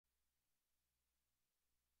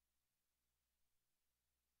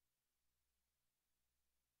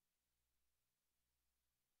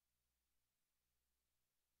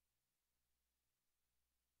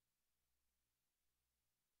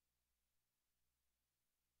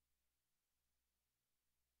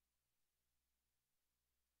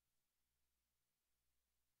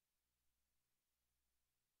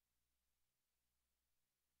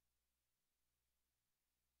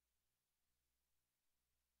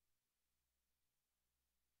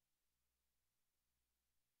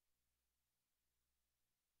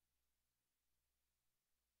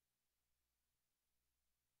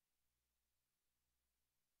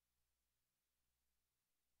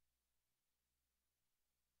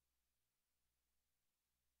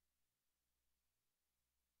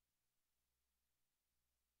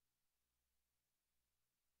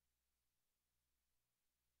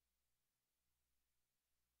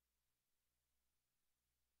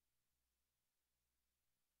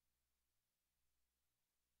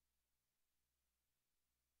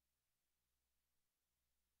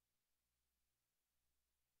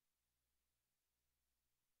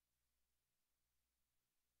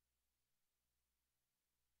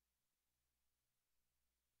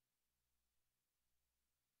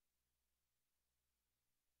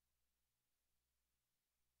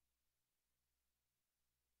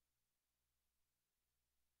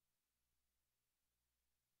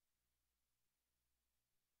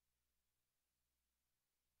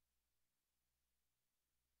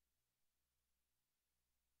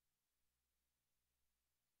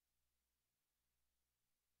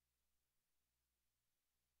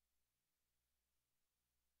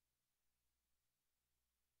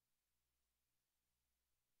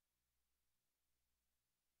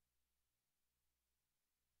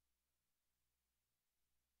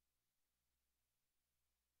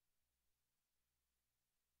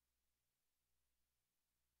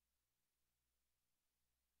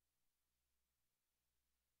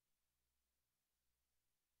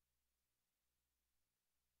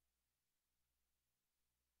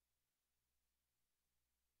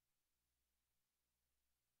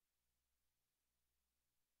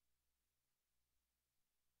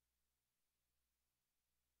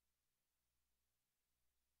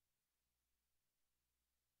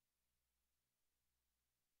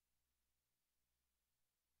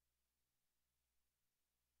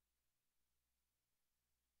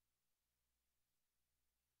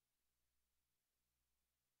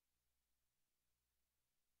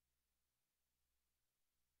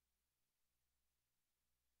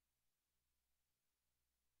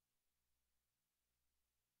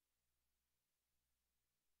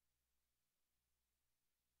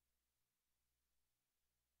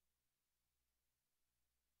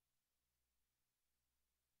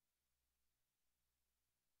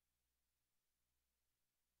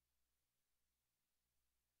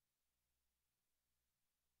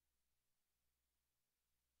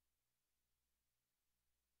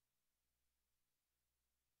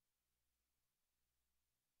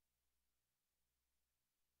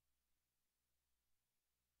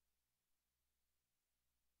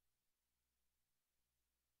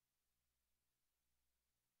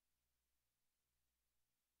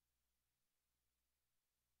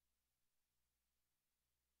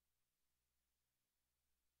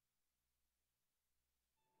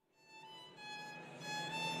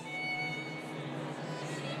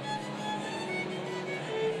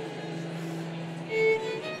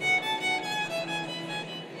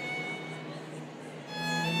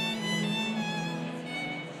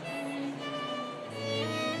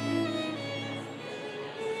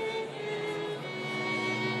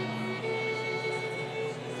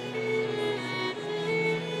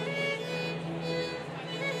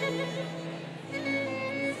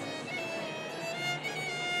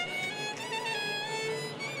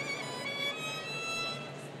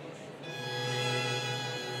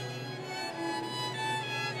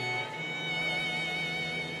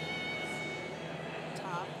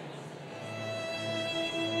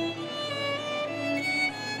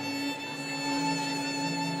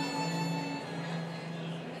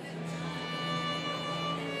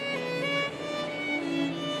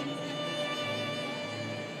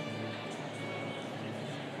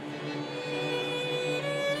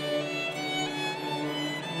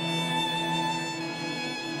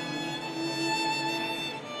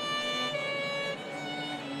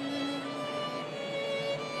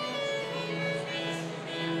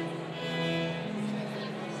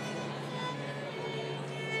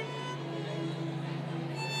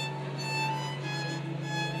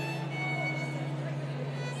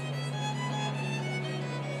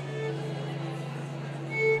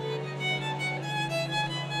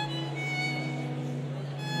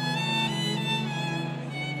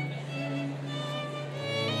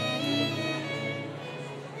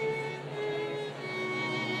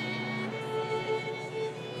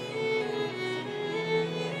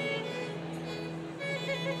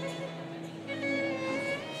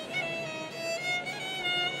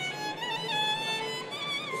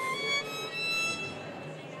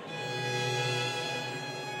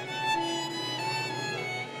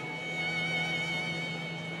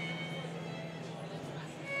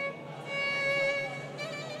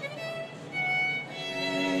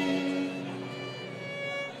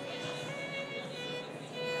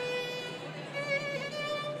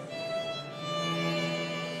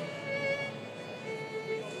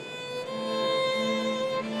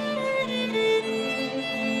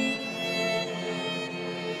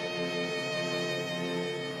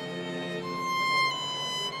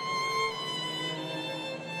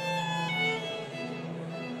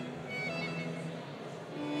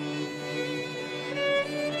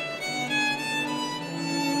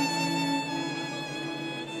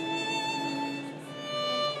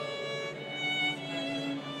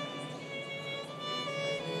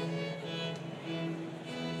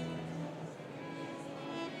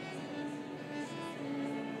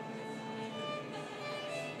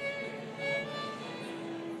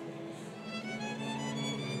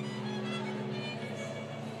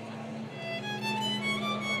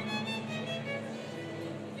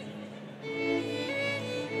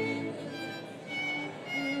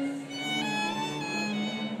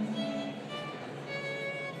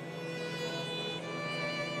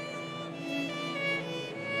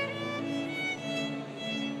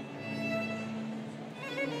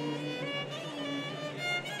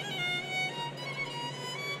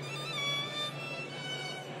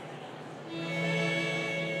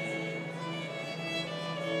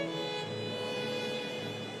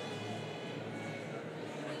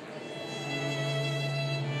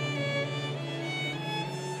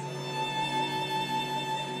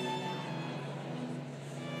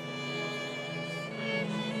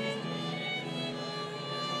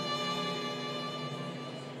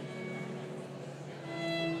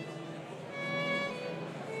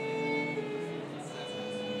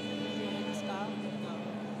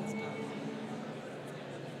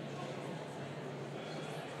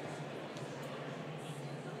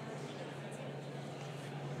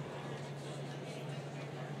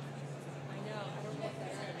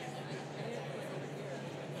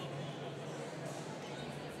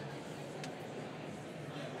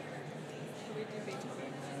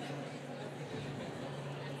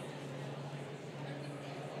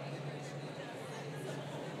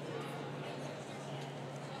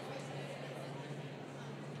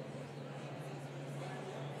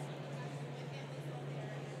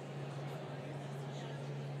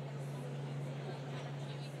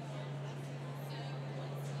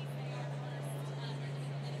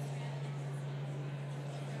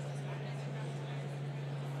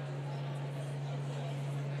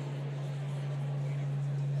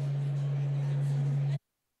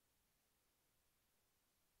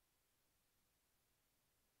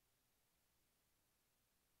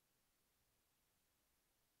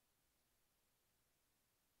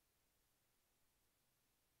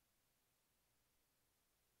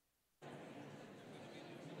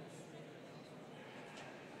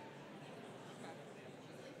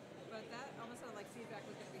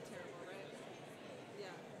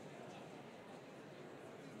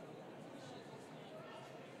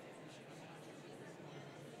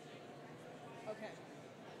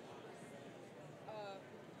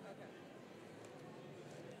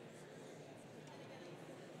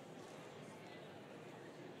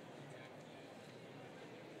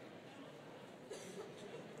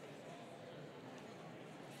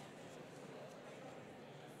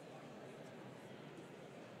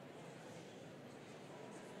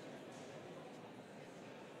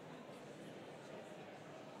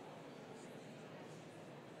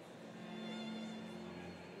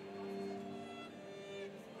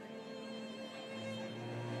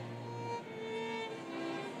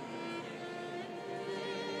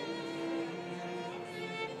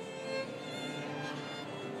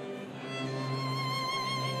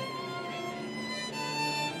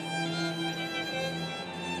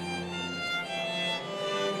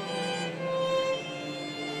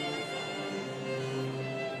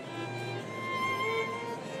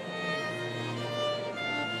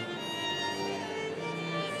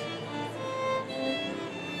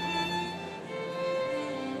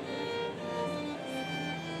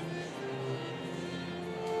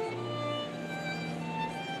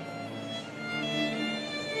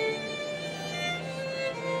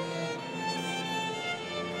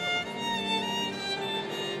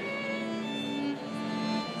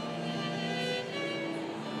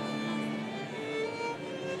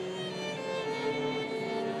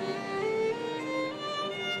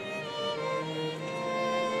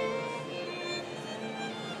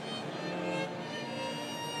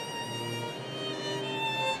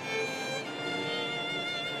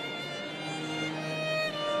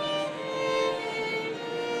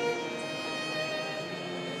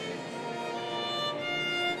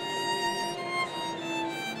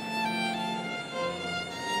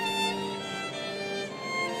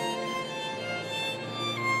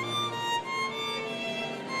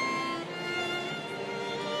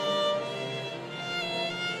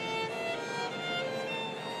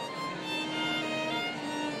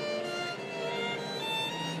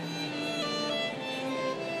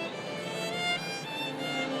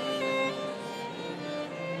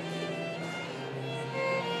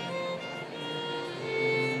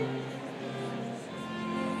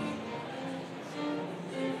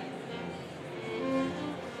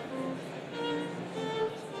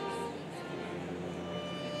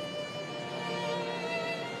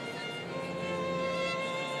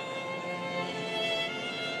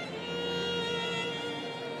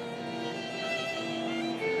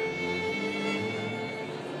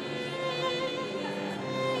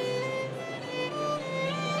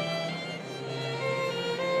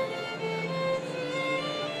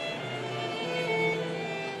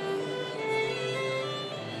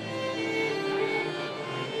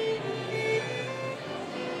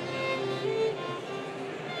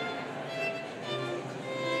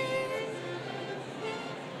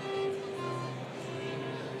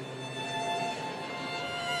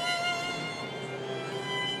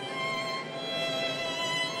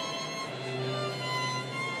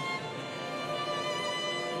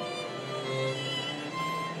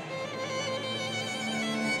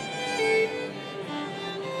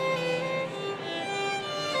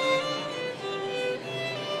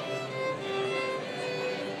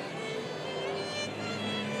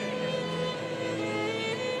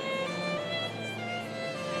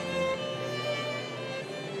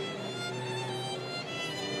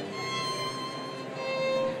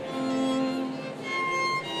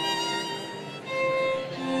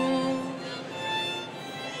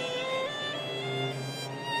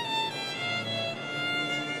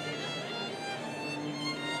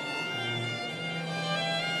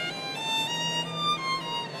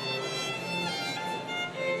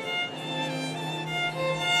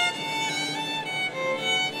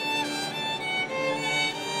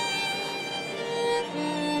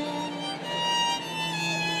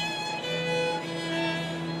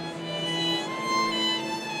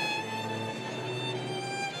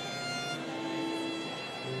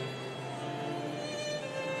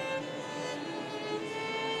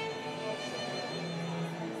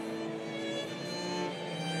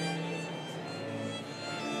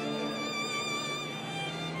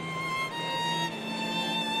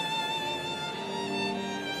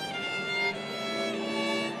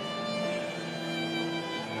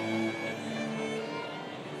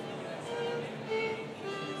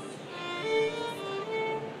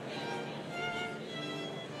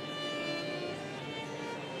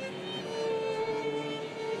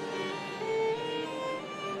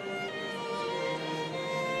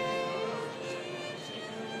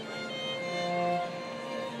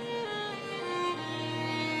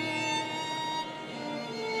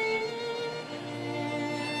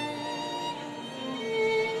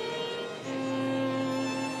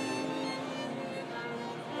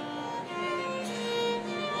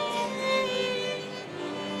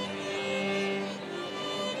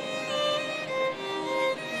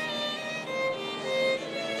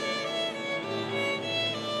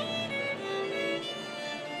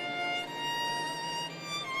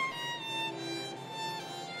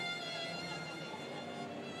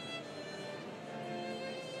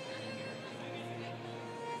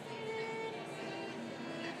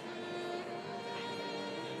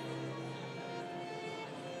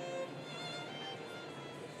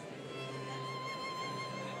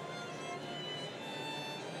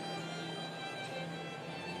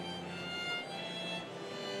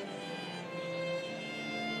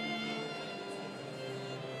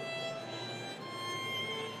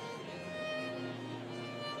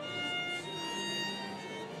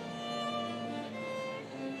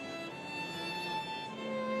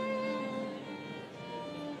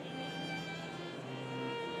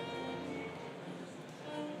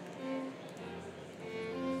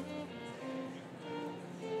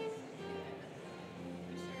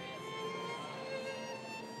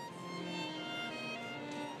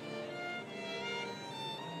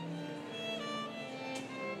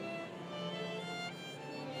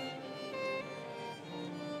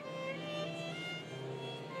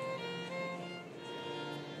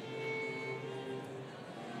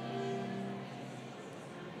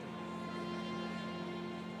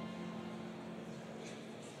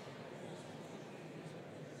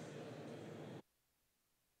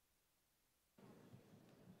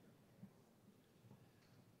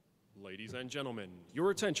Ladies and gentlemen, your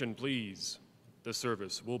attention, please. The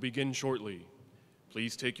service will begin shortly.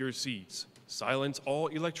 Please take your seats, silence all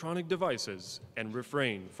electronic devices, and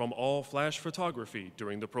refrain from all flash photography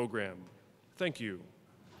during the program. Thank you.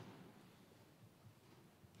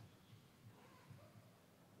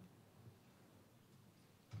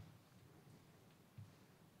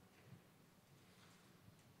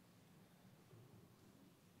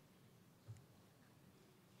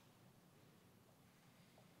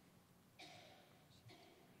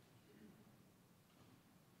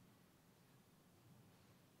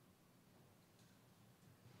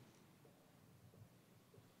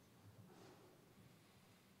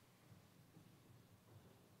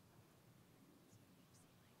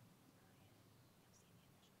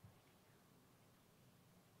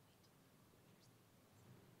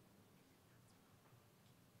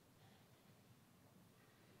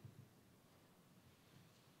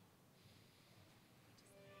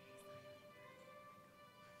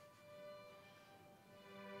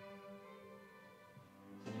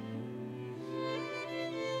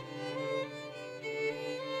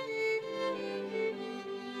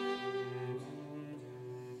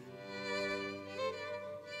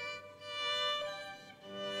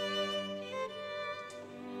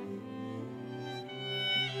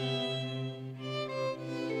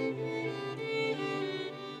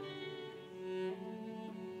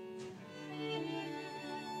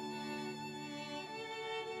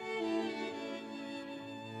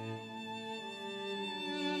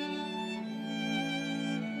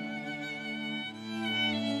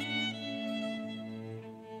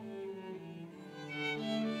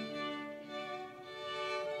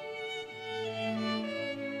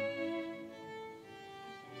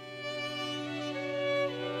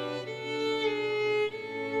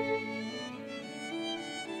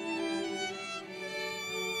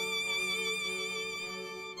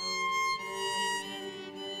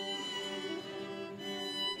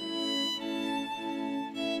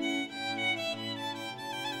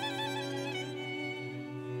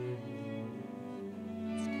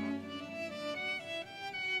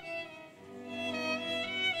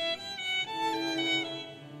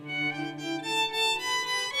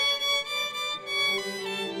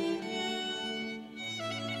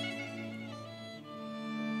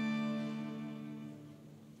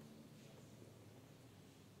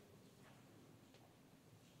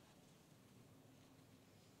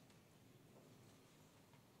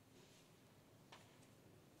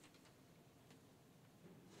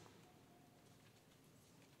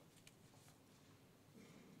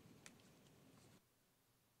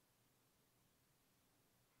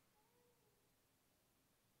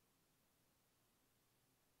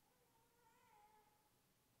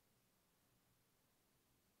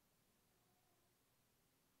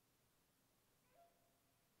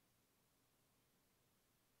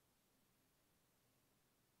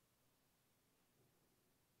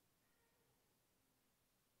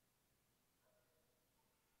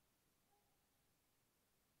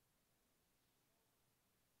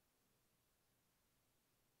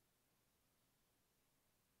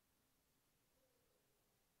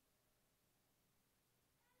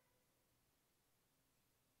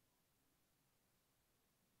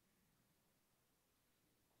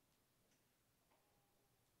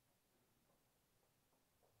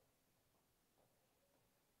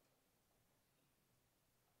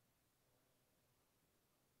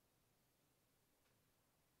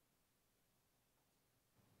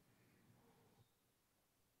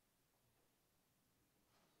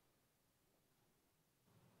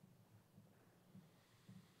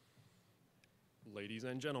 Ladies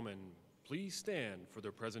and gentlemen, please stand for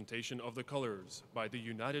the presentation of the colors by the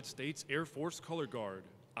United States Air Force Color Guard,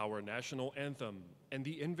 our national anthem, and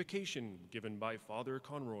the invocation given by Father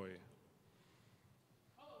Conroy.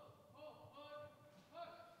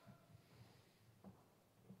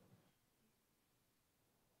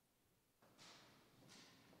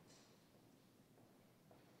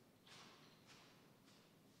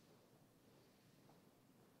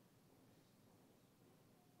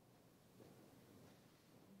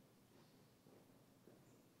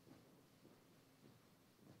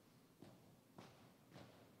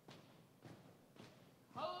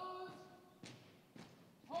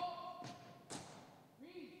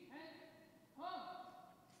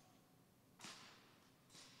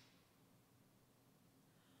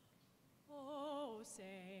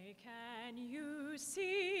 Say, can you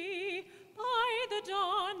see by the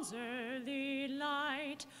dawn's early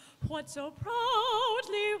light what so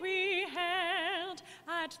proudly we hailed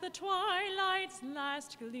at the twilight's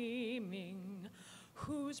last gleaming?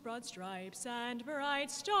 whose broad stripes and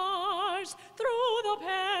bright stars through the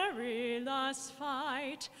perilous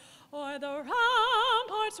fight o'er the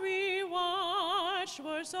ramparts we watched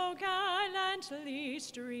were so gallantly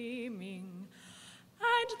streaming.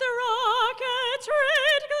 And the rockets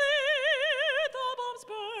red glare, the bombs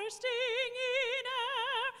bursting in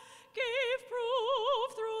air, gave proof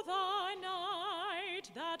through the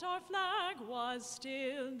night that our flag was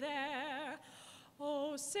still there.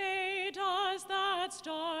 Oh, say does that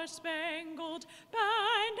star-spangled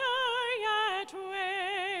banner yet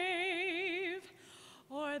wave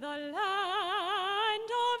o'er the land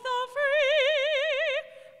of the free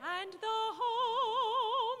and the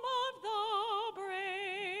home of the brave?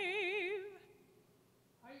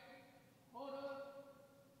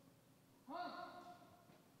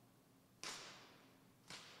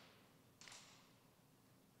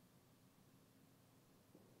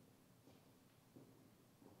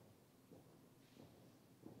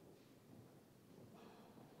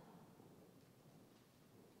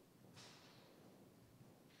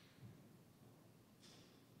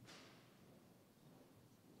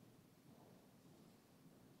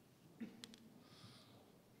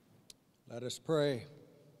 Let us pray.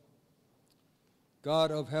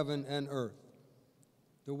 God of heaven and earth,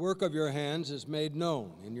 the work of your hands is made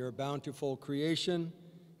known in your bountiful creation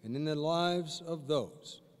and in the lives of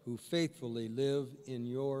those who faithfully live in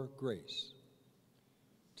your grace.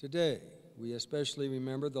 Today, we especially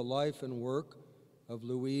remember the life and work of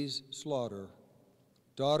Louise Slaughter,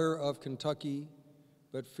 daughter of Kentucky,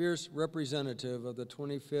 but fierce representative of the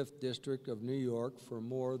 25th District of New York for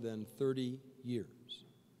more than 30 years.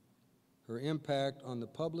 Her impact on the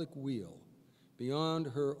public weal beyond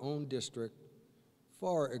her own district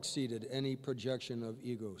far exceeded any projection of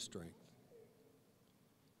ego strength.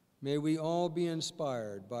 May we all be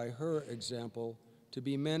inspired by her example to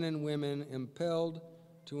be men and women impelled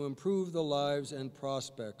to improve the lives and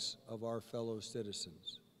prospects of our fellow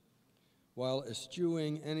citizens, while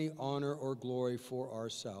eschewing any honor or glory for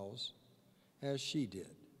ourselves, as she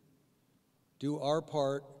did. Do our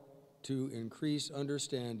part to increase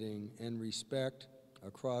understanding and respect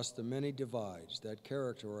across the many divides that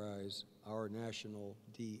characterize our national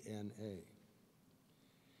DNA.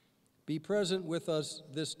 Be present with us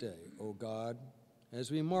this day, O God, as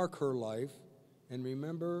we mark her life and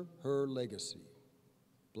remember her legacy.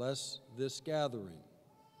 Bless this gathering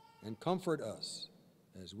and comfort us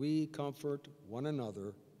as we comfort one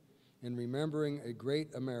another in remembering a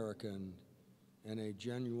great American and a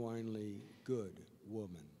genuinely good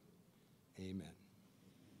woman. Amen.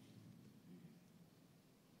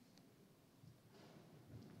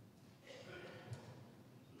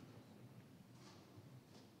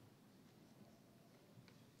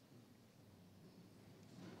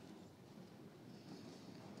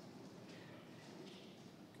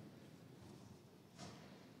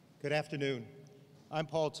 Good afternoon. I'm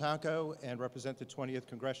Paul Tonko and represent the 20th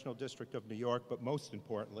Congressional District of New York, but most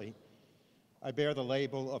importantly, I bear the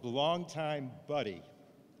label of longtime buddy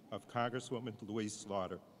of Congresswoman Louise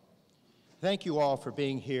Slaughter. Thank you all for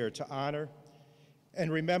being here to honor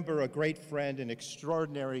and remember a great friend and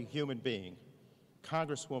extraordinary human being,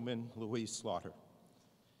 Congresswoman Louise Slaughter.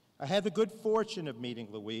 I had the good fortune of meeting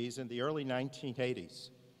Louise in the early 1980s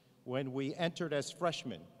when we entered as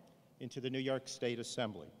freshmen into the New York State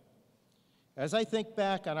Assembly. As I think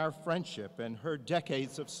back on our friendship and her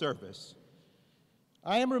decades of service,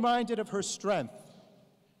 I am reminded of her strength,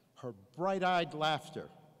 her bright-eyed laughter,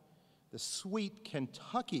 the sweet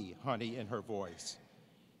Kentucky honey in her voice,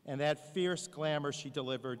 and that fierce glamour she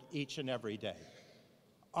delivered each and every day,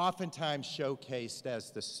 oftentimes showcased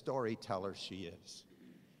as the storyteller she is.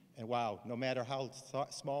 And wow, no matter how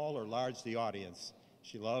small or large the audience,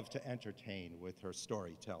 she loved to entertain with her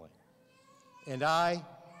storytelling.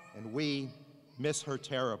 And we miss her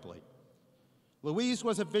terribly. Louise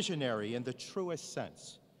was a visionary in the truest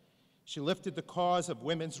sense. She lifted the cause of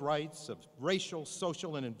women's rights, of racial,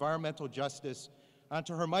 social, and environmental justice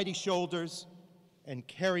onto her mighty shoulders and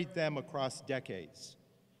carried them across decades.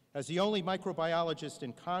 As the only microbiologist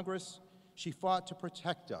in Congress, she fought to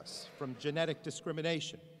protect us from genetic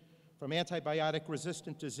discrimination, from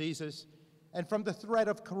antibiotic-resistant diseases, and from the threat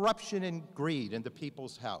of corruption and greed in the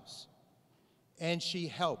people's house. And she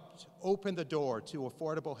helped open the door to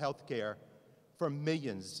affordable health care for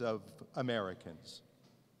millions of Americans.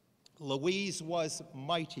 Louise was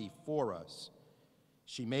mighty for us.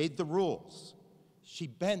 She made the rules. She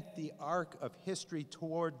bent the arc of history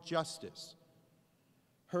toward justice.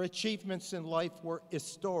 Her achievements in life were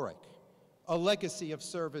historic, a legacy of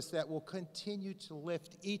service that will continue to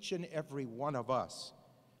lift each and every one of us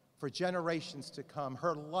for generations to come.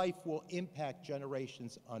 Her life will impact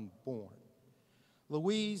generations unborn.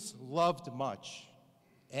 Louise loved much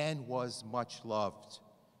and was much loved.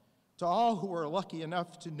 To all who were lucky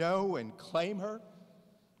enough to know and claim her,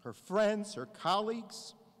 her friends, her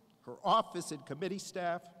colleagues, her office and committee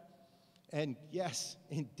staff, and yes,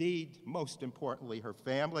 indeed, most importantly, her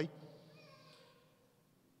family,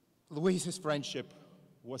 Louise's friendship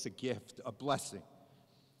was a gift, a blessing.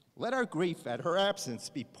 Let our grief at her absence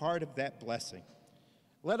be part of that blessing.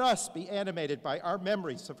 Let us be animated by our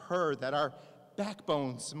memories of her, that our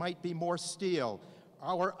backbones might be more steel,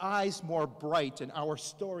 our eyes more bright, and our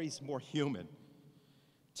stories more human.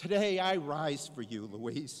 Today I rise for you,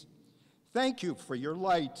 Louise. Thank you for your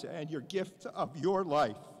light and your gift of your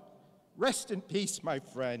life. Rest in peace, my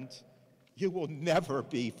friend. You will never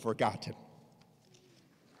be forgotten.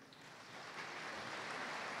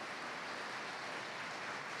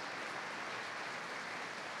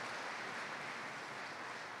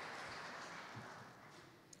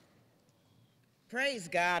 Praise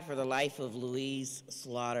God for the life of Louise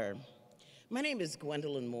Slaughter. My name is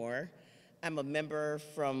Gwendolyn Moore. I'm a member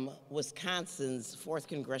from Wisconsin's 4th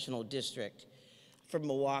Congressional District, from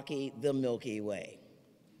Milwaukee, the Milky Way.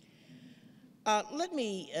 Let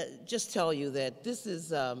me just tell you that this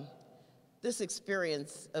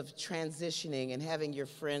experience of transitioning and having your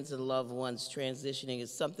friends and loved ones transitioning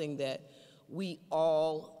is something that we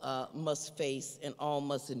all must face and all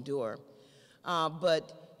must endure.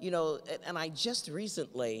 But you know, and I just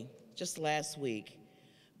recently, just last week,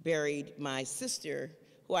 buried my sister,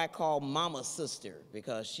 who I call Mama Sister,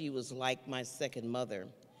 because she was like my second mother.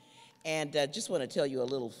 And just want to tell you a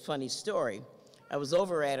little funny story. I was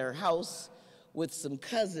over at her house with some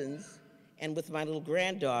cousins and with my little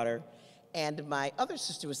granddaughter, and my other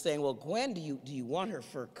sister was saying, well, Gwen, do you want her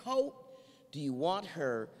fur coat? Do you want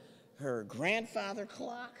her grandfather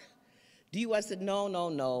clock? I said, no, no,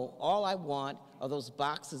 no. All I want are those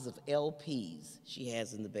boxes of LPs she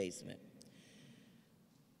has in the basement.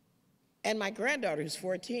 And my granddaughter, who's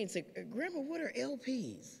 14, said, Grandma, what are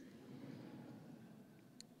LPs?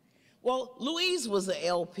 Well, Louise was an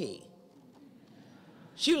LP.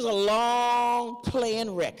 She was a long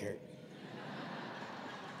playing record.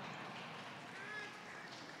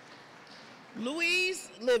 Louise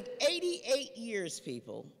lived 88 years,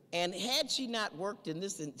 people. And had she not worked in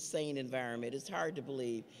this insane environment, it's hard to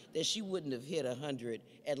believe that she wouldn't have hit 100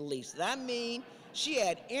 at least. I mean, she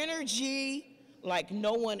had energy like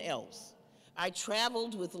no one else. I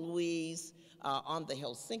traveled with Louise on the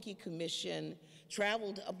Helsinki Commission,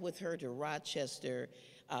 traveled up with her to Rochester,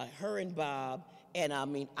 her and Bob, and I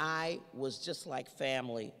mean, I was just like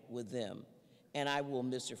family with them, and I will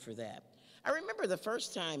miss her for that. I remember the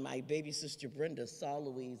first time my baby sister Brenda saw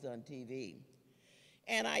Louise on TV.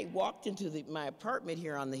 And I walked into my apartment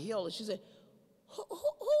here on the hill, and she said, who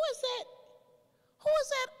is that? Who is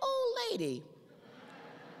that old lady?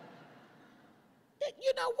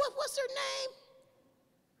 You know, what's her name?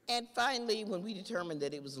 And finally, when we determined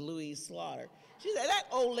that it was Louise Slaughter, she said, that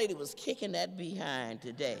old lady was kicking that behind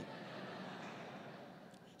today.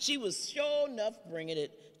 She was sure enough bringing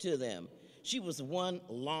it to them. She was one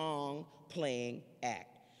long playing act.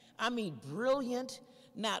 I mean, brilliant,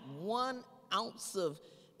 not one ounce of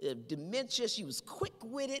dementia. She was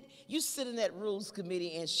quick-witted. You sit in that Rules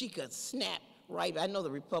Committee and she could snap right. I know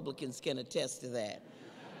the Republicans can attest to that.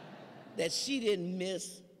 That she didn't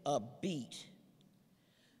miss a beat.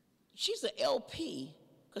 She's an LP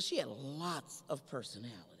because she had lots of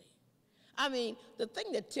personality. I mean, the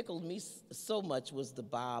thing that tickled me so much was the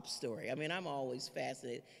Bob story. I mean, I'm always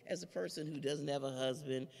fascinated. As a person who doesn't have a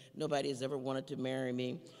husband, nobody has ever wanted to marry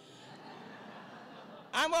me.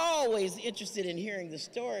 I'm always interested in hearing the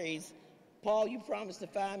stories. Paul, you promised to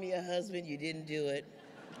find me a husband, you didn't do it.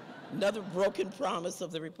 Another broken promise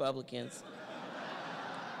of the Republicans.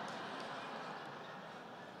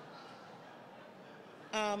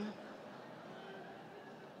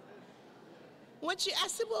 I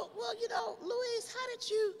said, well, you know, Louise, how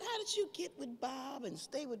did you get with Bob and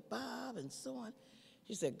stay with Bob and so on?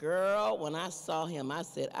 She said, girl, when I saw him, I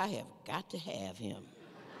said, I have got to have him.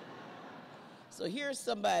 So here's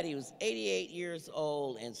somebody who's 88 years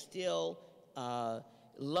old and still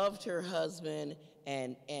loved her husband,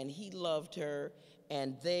 and he loved her,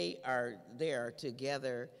 and they are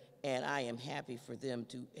together, and I am happy for them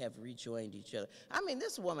to have rejoined each other. I mean,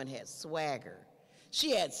 this woman had swagger.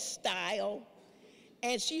 She had style,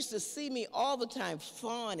 and she used to see me all the time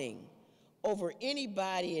fawning over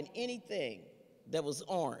anybody and anything that was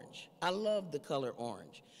orange. I love the color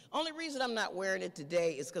orange. Only reason I'm not wearing it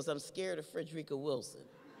today is because I'm scared of Frederica Wilson.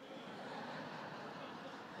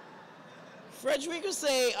 Frederica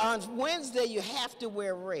say on Wednesday you have to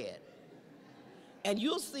wear red. And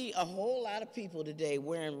you'll see a whole lot of people today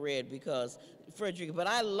wearing red because Frederica, but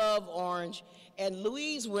I love orange. And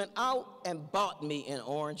Louise went out and bought me an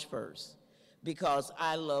orange purse because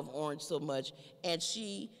I love orange so much. And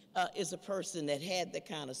she is a person that had the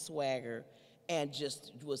kind of swagger and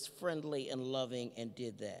just was friendly and loving and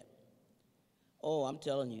did that. Oh, I'm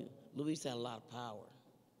telling you, Louise had a lot of power.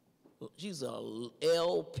 She's a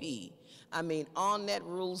LP. I mean, on that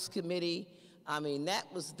rules committee, I mean, that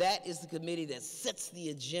is the committee that sets the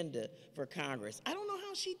agenda for Congress. I don't know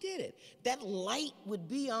how she did it. That light would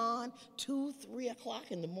be on 2, 3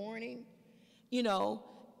 o'clock in the morning, you know,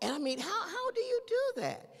 and I mean, how do you do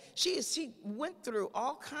that? She went through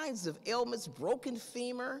all kinds of ailments, broken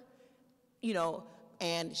femur, you know,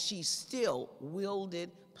 and she still wielded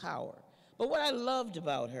power. But what I loved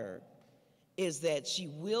about her is that she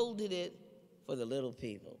wielded it for the little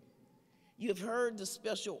people. You've heard the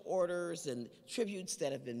special orders and tributes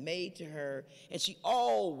that have been made to her, and she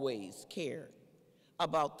always cared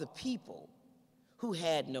about the people who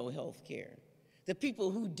had no health care, the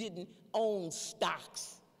people who didn't own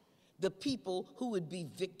stocks, the people who would be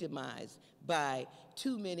victimized by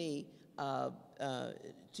too many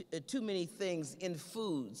things in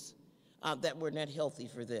foods that were not healthy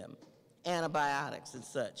for them, antibiotics and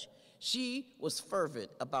such. She was fervent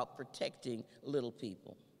about protecting little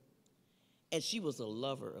people. And she was a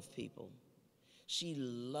lover of people. She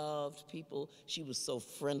loved people. She was so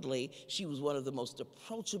friendly. She was one of the most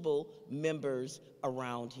approachable members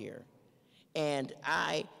around here. And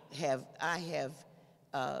I've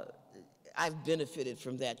benefited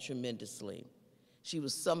from that tremendously. She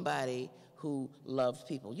was somebody who loved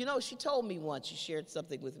people. You know, she told me once, she shared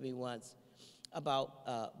something with me once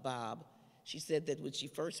about Bob. She said that when she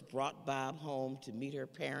first brought Bob home to meet her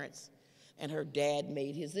parents, and her dad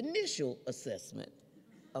made his initial assessment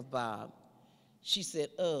of Bob, she said,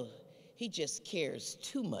 oh, he just cares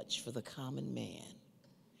too much for the common man.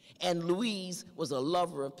 And Louise was a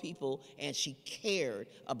lover of people, and she cared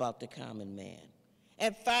about the common man.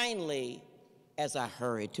 And finally, as I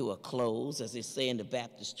hurried to a close, as they say in the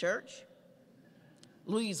Baptist church,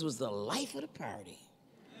 Louise was the life of the party.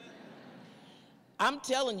 I'm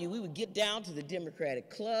telling you, we would get down to the Democratic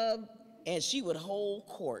Club, and she would hold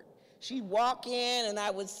court. She'd walk in, and I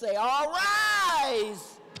would say, all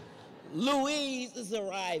rise, Louise is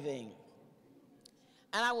arriving.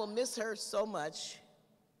 And I will miss her so much,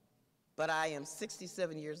 but I am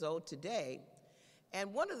 67 years old today,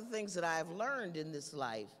 and one of the things that I've learned in this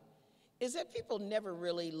life is that people never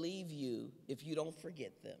really leave you if you don't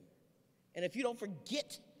forget them. And if you don't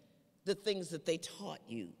forget the things that they taught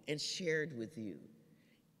you and shared with you,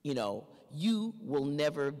 you know, you will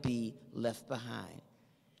never be left behind.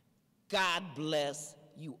 God bless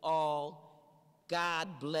you all.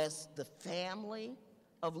 God bless the family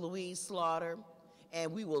of Louise Slaughter,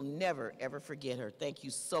 and we will never, ever forget her. Thank you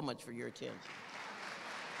so much for your attention.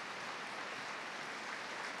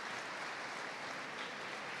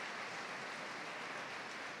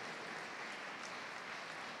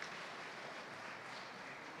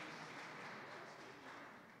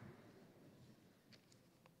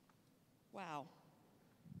 Wow.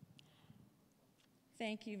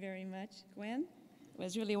 Thank you very much, Gwen. It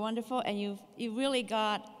was really wonderful, and you really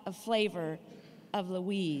got a flavor of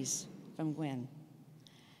Louise from Gwen.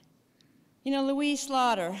 You know, Louise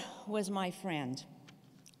Slaughter was my friend.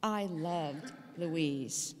 I loved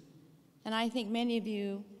Louise, and I think many of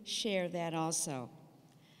you share that also.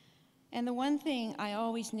 And the one thing I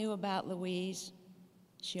always knew about Louise,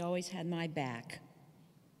 she always had my back.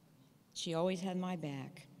 She always had my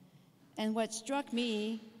back. And what struck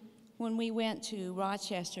me when we went to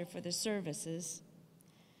Rochester for the services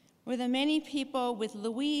were the many people with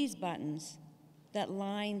Louise buttons that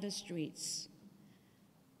lined the streets.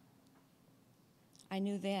 I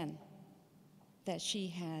knew then that she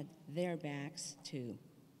had their backs too.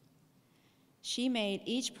 She made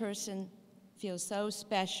each person feel so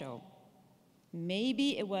special.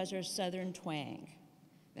 Maybe it was her southern twang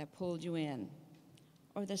that pulled you in,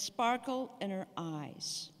 or the sparkle in her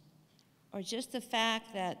eyes, or just the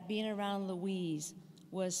fact that being around Louise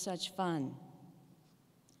was such fun.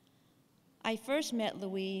 I first met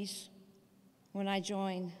Louise when I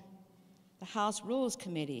joined the House Rules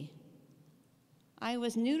Committee. I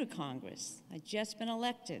was new to Congress. I'd just been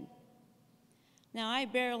elected. Now, I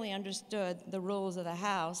barely understood the rules of the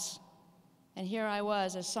House, and here I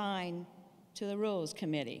was assigned to the Rules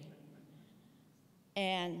Committee.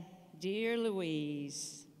 And dear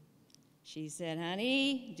Louise, she said,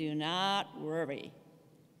 honey, do not worry.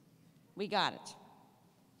 We got it.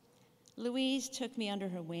 Louise took me under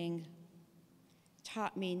her wing,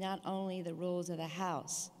 taught me not only the rules of the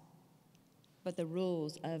house, but the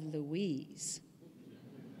rules of Louise.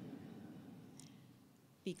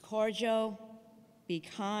 Be cordial, be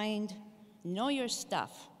kind, know your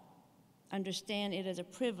stuff. Understand it is a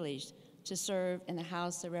privilege to serve in the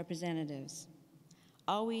House of Representatives.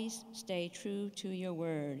 Always stay true to your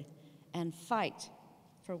word and fight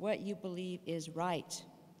for what you believe is right.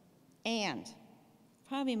 And,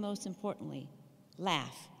 probably most importantly,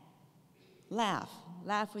 laugh. Laugh.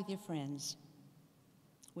 Laugh with your friends,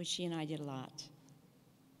 which she and I did a lot.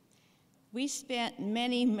 We spent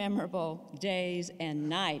many memorable days and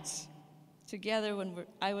nights together when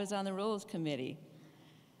I was on the Rules Committee.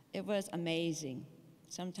 It was amazing.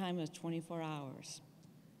 Sometimes it was 24 hours.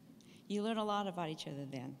 You learn a lot about each other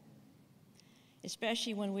then,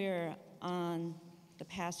 especially when we were on the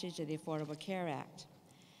passage of the Affordable Care Act.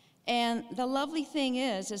 And the lovely thing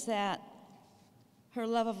is that her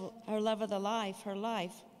love of the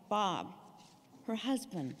life, Bob, her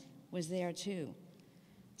husband, was there too,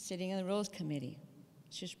 sitting in the Rules Committee.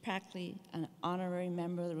 She was practically an honorary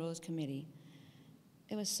member of the Rules Committee.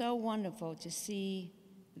 It was so wonderful to see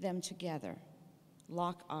them together,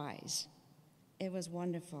 lock eyes. It was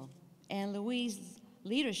wonderful. And Louise's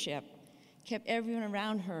leadership kept everyone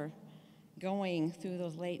around her going through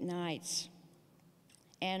those late nights.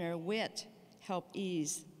 And her wit helped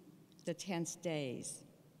ease the tense days.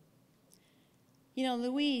 You know,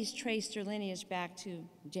 Louise traced her lineage back to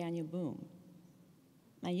Daniel Boone.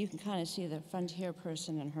 Now you can kind of see the frontier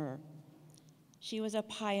person in her. She was a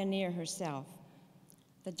pioneer herself,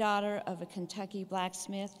 the daughter of a Kentucky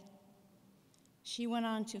blacksmith. She went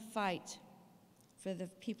on to fight for the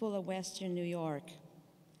people of Western New York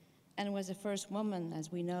and was the first woman,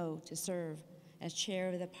 as we know, to serve as chair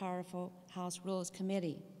of the powerful House Rules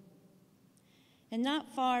Committee. And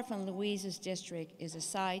not far from Louise's district is the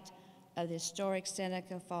site of the historic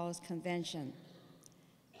Seneca Falls Convention.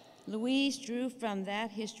 Louise drew from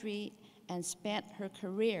that history and spent her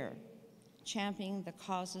career championing the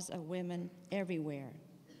causes of women everywhere.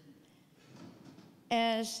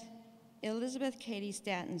 As Elizabeth Cady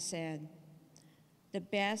Stanton said, the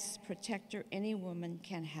best protector any woman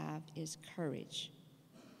can have is courage.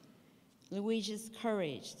 Louise's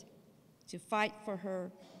courage to fight for her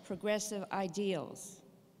progressive ideals,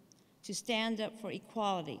 to stand up for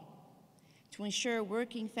equality, to ensure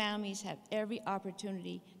working families have every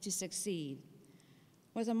opportunity to succeed,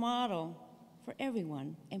 was a model for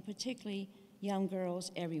everyone, and particularly young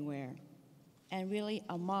girls everywhere, and really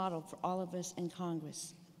a model for all of us in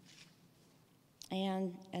Congress.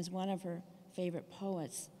 And as one of her favorite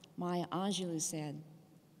poets, Maya Angelou, said,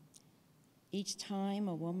 each time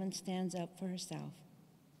a woman stands up for herself,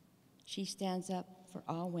 she stands up for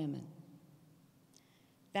all women.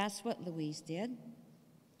 That's what Louise did.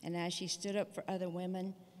 And as she stood up for other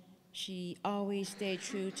women, she always stayed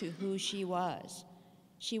true to who she was.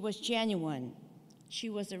 She was genuine. She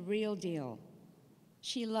was the real deal.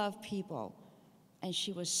 She loved people, and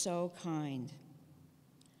she was so kind.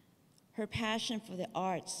 Her passion for the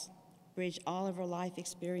arts bridged all of her life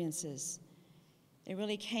experiences. It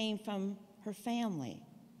really came from her family.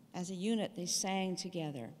 As a unit, they sang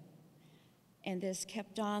together. And this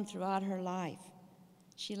kept on throughout her life.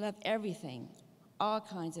 She loved everything, all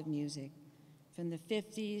kinds of music, from the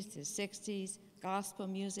 50s to 60s, gospel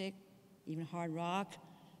music, even hard rock,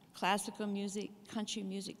 classical music, country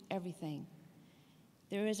music, everything.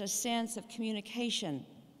 There is a sense of communication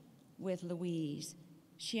with Louise.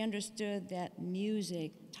 She understood that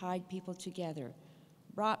music tied people together,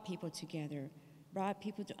 brought people together, brought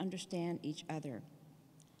people to understand each other.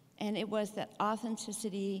 And it was that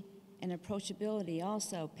authenticity and approachability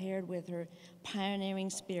also paired with her pioneering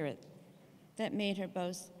spirit that made her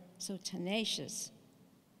both so tenacious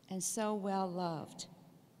and so well loved.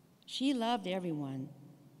 She loved everyone.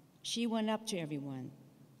 She went up to everyone,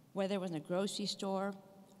 whether it was in a grocery store,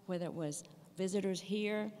 whether it was visitors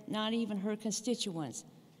here, not even her constituents.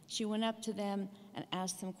 She went up to them and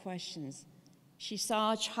asked them questions. She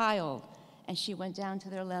saw a child and she went down to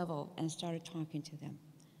their level and started talking to them.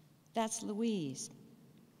 That's Louise.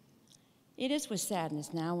 It is with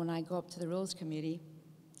sadness now when I go up to the Rules Committee.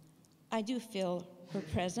 I do feel her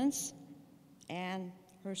presence and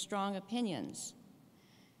her strong opinions.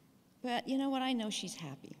 But you know what? I know she's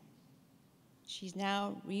happy. She's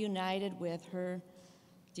now reunited with her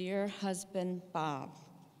dear husband, Bob,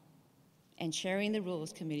 and chairing the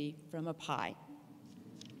Rules Committee from a pie.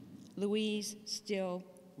 Louise still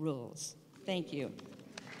rules. Thank you.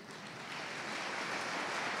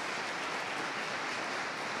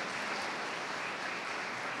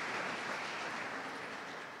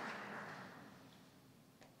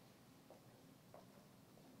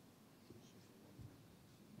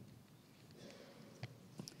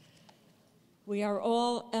 We are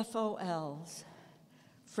all FOLs,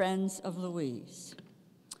 Friends of Louise.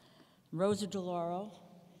 I'm Rosa DeLauro,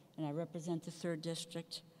 and I represent the 3rd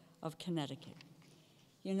District of Connecticut.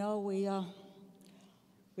 You know, we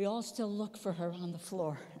all still look for her on the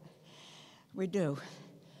floor. We do.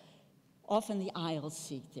 Often the aisle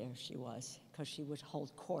seat there she was, because she would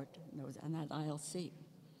hold court on that aisle seat.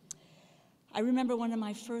 I remember one of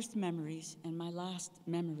my first memories and my last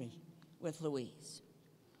memory with Louise.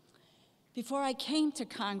 Before I came to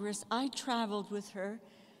Congress, I traveled with her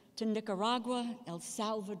to Nicaragua, El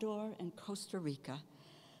Salvador, and Costa Rica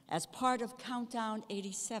as part of Countdown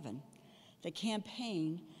 87, the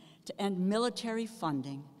campaign to end military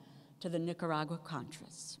funding to the Nicaragua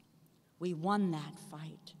Contras. We won that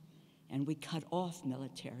fight, and we cut off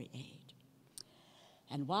military aid.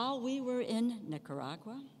 And while we were in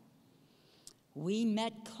Nicaragua, we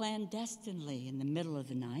met clandestinely in the middle of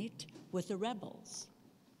the night with the rebels.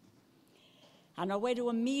 On our way to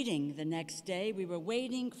a meeting the next day, we were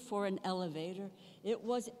waiting for an elevator. It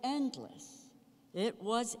was endless. It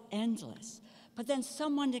was endless. But then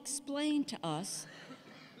someone explained to us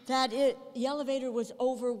that the elevator was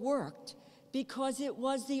overworked because it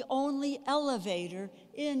was the only elevator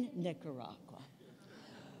in Nicaragua.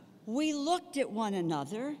 We looked at one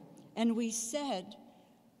another and we said,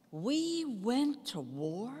 we went to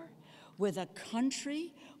war with a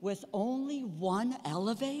country with only one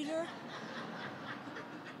elevator?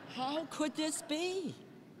 How could this be?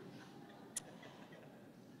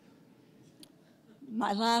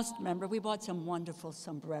 My last memory, we bought some wonderful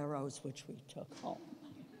sombreros, which we took home.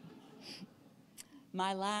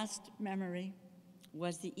 My last memory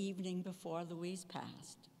was the evening before Louise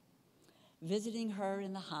passed, visiting her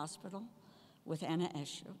in the hospital with Anna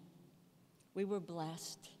Escher. We were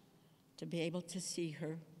blessed to be able to see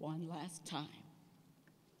her one last time.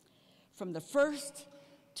 From the first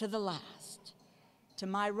to the last, to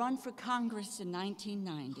my run for Congress in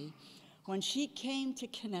 1990, when she came to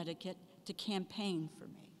Connecticut to campaign for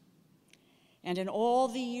me. And in all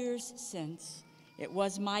the years since, it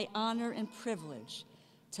was my honor and privilege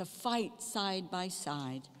to fight side by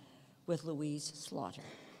side with Louise Slaughter.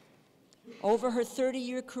 Over her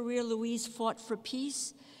 30-year career, Louise fought for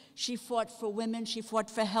peace. She fought for women. She fought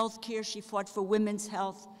for health care. She fought for women's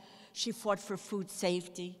health. She fought for food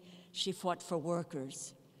safety. She fought for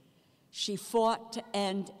workers. She fought to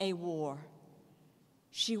end a war.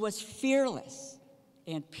 She was fearless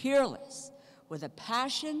and peerless, with a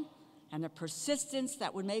passion and a persistence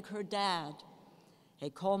that would make her dad, a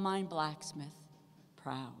coal mine blacksmith,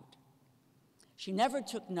 proud. She never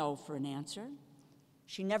took no for an answer.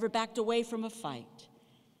 She never backed away from a fight.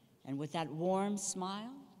 And with that warm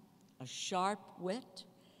smile, a sharp wit,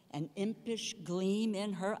 an impish gleam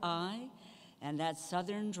in her eye, and that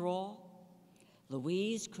southern drawl,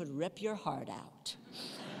 Louise could rip your heart out.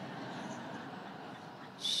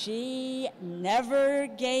 She never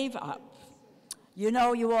gave up. You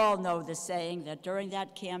know, you all know the saying that during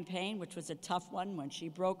that campaign, which was a tough one when she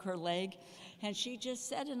broke her leg, and she just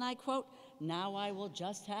said, and I quote, "Now I will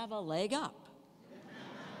just have a leg up."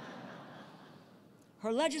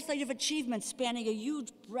 Her legislative achievements spanning a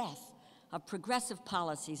huge breadth of progressive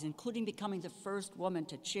policies, including becoming the first woman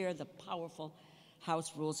to chair the powerful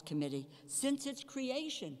House Rules Committee since its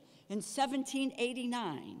creation in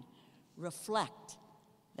 1789, reflect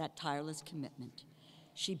that tireless commitment.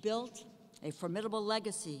 She built a formidable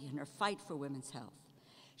legacy in her fight for women's health.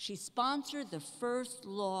 She sponsored the first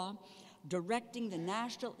law directing the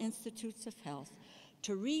National Institutes of Health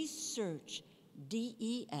to research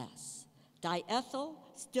DES,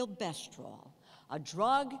 diethylstilbestrol, a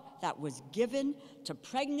drug that was given to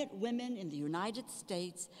pregnant women in the United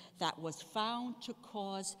States that was found to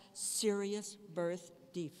cause serious birth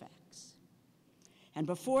defects. And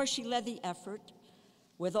before she led the effort,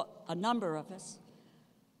 with a number of us,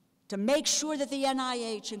 to make sure that the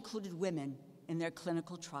NIH included women in their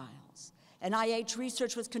clinical trials. NIH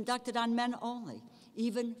research was conducted on men only,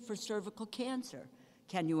 even for cervical cancer.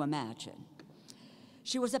 Can you imagine?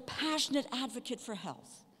 She was a passionate advocate for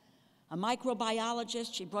health. A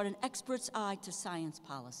microbiologist, she brought an expert's eye to science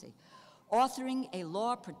policy, authoring a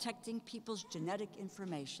law protecting people's genetic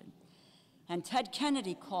information. And Ted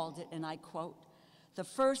Kennedy called it, and I quote, "the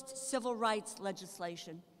first civil rights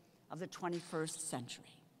legislation of the 21st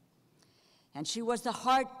century." And she was the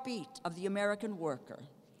heartbeat of the American worker.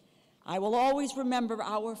 I will always remember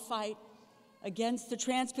our fight against the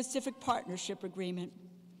Trans-Pacific Partnership Agreement.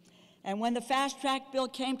 And when the fast-track bill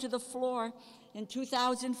came to the floor in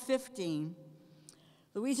 2015,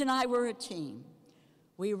 Louise and I were a team.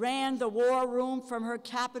 We ran the war room from her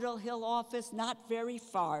Capitol Hill office not very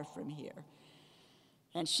far from here.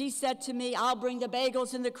 And she said to me, I'll bring the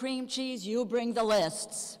bagels and the cream cheese, you bring the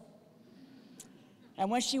lists. And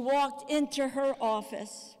when she walked into her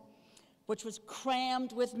office, which was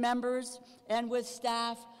crammed with members and with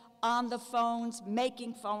staff on the phones,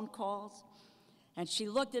 making phone calls, and she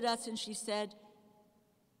looked at us and she said,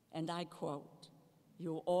 and I quote,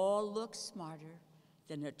 "You all look smarter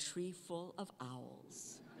than a tree full of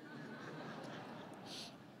owls."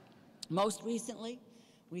 Most recently,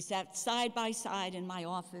 we sat side by side in my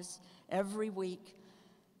office every week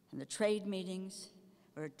in the trade meetings.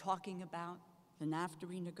 We were talking about the NAFTA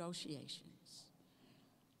renegotiations.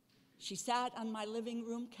 She sat on my living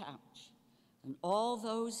room couch and all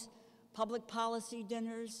those public policy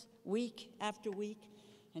dinners week after week,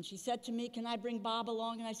 and she said to me, "Can I bring Bob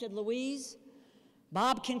along?" And I said, "Louise,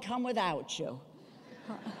 Bob can come without you."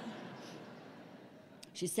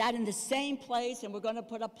 She sat in the same place, and we're going to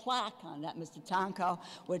put a plaque on that, Mr. Tonko,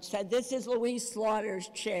 which said, "This is Louise Slaughter's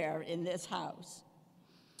chair in this house."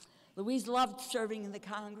 Louise loved serving in the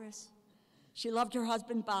Congress. She loved her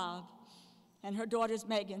husband, Bob, and her daughters,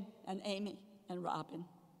 Megan and Amy and Robin.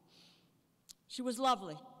 She was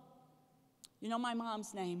lovely. You know, my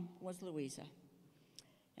mom's name was Louisa.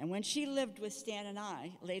 And when she lived with Stan and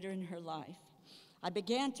I later in her life, I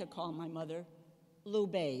began to call my mother Lou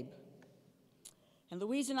Babe. And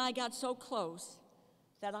Louise and I got so close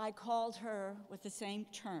that I called her with the same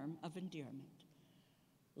term of endearment.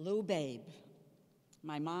 Lou Babe,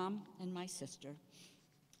 my mom and my sister,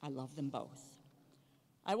 I love them both.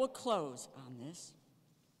 I will close on this.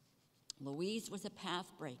 Louise was a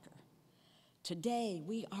path breaker. Today,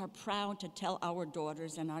 we are proud to tell our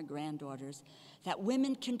daughters and our granddaughters that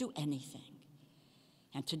women can do anything.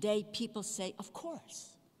 And today, people say, of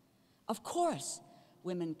course,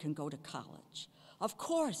 women can go to college. Of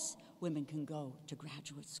course, women can go to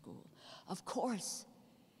graduate school. Of course,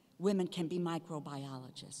 women can be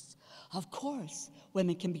microbiologists. Of course,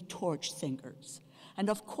 women can be torch singers.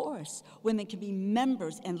 And of course, women can be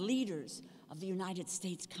members and leaders of the United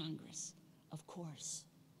States Congress. Of course.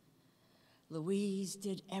 Louise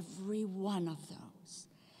did every one of those.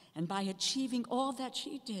 And by achieving all that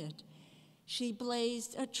she did, she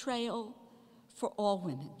blazed a trail for all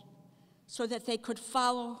women so that they could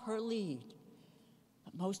follow her lead.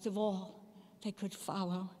 But most of all, they could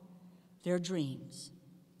follow their dreams.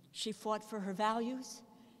 She fought for her values.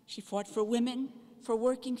 She fought for women, for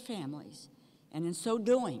working families. And in so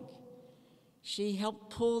doing, she helped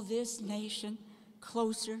pull this nation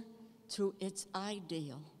closer to its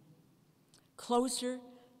ideal, closer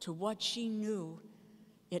to what she knew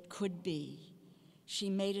it could be. She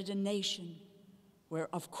made it a nation where,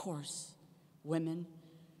 of course, women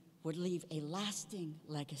would leave a lasting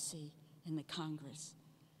legacy in the Congress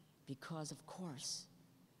because, of course,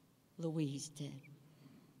 Louise did.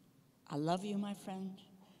 I love you, my friend,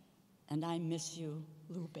 and I miss you,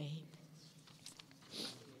 Lou Babe.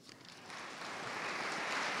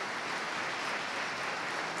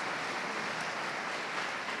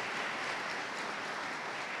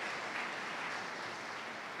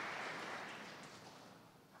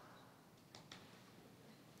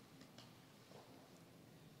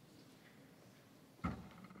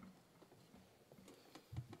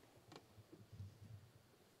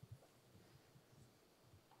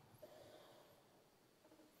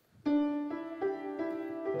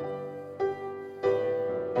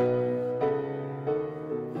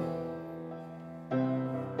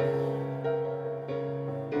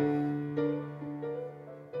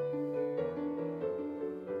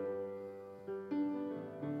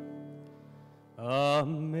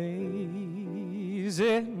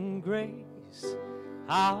 Amazing grace,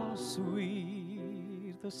 how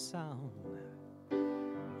sweet the sound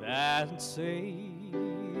that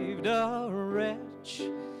saved a wretch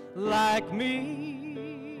like me.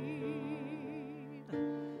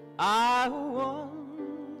 I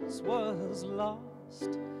once was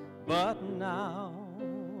lost, but now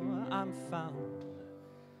I'm found,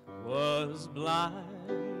 was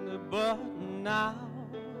blind, but now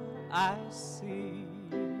I see.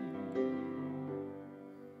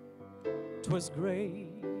 'Twas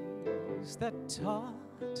grace that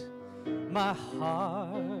taught my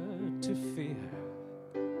heart to fear,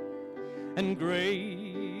 and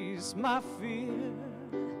grace my fear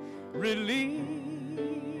relieved.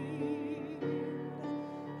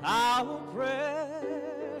 How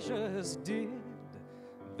precious did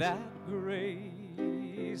that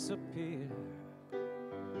grace appear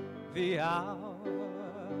the hour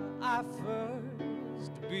I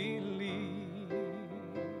first believed.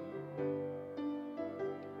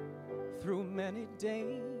 Through many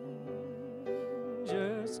dangers,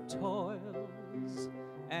 toils,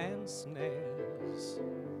 and snares,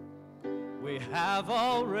 have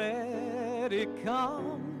already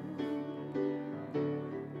come.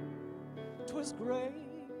 'Twas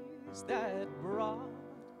grace that brought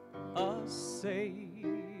us safe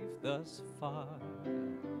thus far,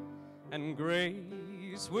 and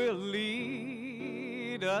grace will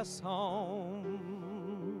lead us home.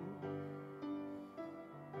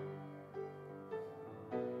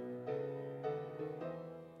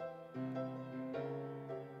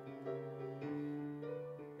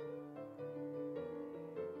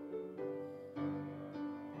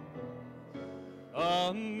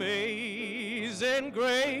 Amazing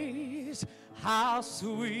grace, how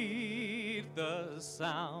sweet the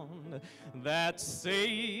sound that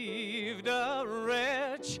saved a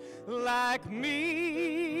wretch like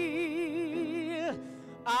me.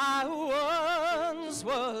 I once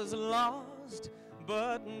was lost,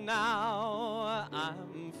 but now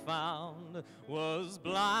I'm found, was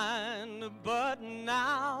blind, but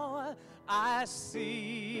now I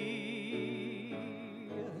see,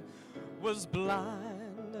 was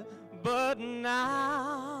blind, but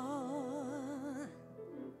now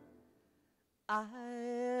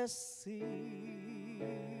I see.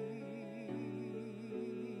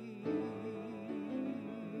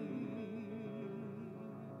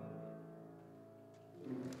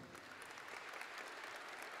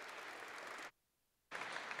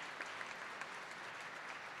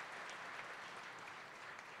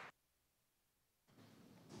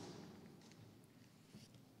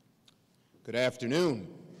 Good afternoon.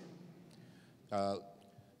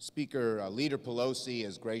 Leader Pelosi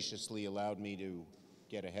has graciously allowed me to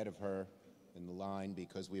get ahead of her in the line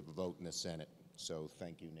because we have a vote in the Senate. So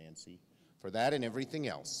thank you, Nancy, for that and everything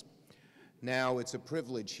else. Now, it's a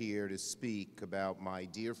privilege here to speak about my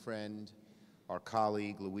dear friend, our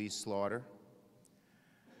colleague, Louise Slaughter.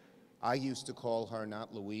 I used to call her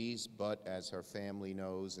not Louise, but as her family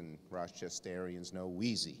knows and Rochesterians know,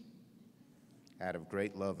 Wheezy, out of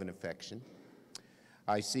great love and affection.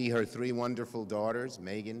 I see her 3 wonderful daughters,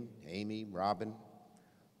 Megan, Amy, Robin,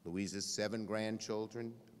 Louise's 7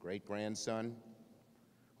 grandchildren, a great-grandson,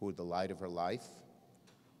 who are the light of her life.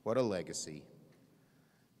 What a legacy.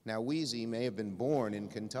 Now, Wheezy may have been born in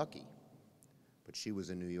Kentucky, but she was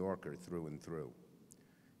a New Yorker through and through.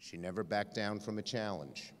 She never backed down from a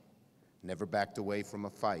challenge, never backed away from a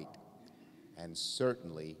fight, and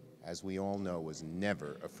certainly, as we all know, was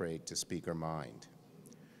never afraid to speak her mind.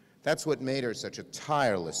 That's what made her such a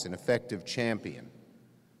tireless and effective champion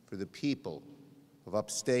for the people of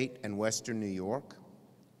upstate and western New York.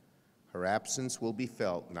 Her absence will be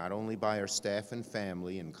felt not only by her staff and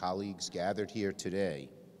family and colleagues gathered here today,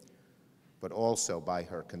 but also by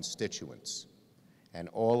her constituents and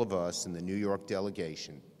all of us in the New York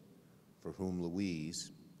delegation for whom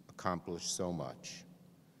Louise accomplished so much.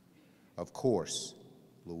 Of course,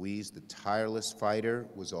 Louise, the tireless fighter,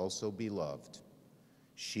 was also beloved.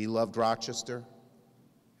 She loved Rochester,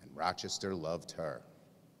 and Rochester loved her.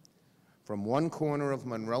 From one corner of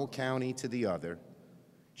Monroe County to the other,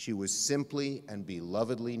 she was simply and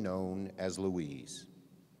belovedly known as Louise.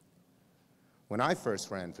 When I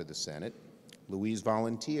first ran for the Senate, Louise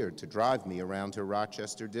volunteered to drive me around her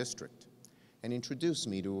Rochester district and introduce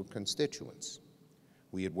me to her constituents.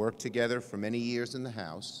 We had worked together for many years in the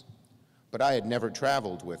House, but I had never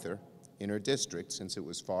traveled with her in her district since it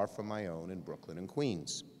was far from my own in Brooklyn and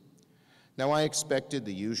Queens. Now, I expected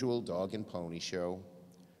the usual dog and pony show,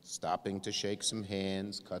 stopping to shake some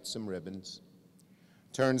hands, cut some ribbons.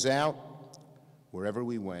 Turns out, wherever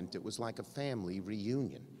we went, it was like a family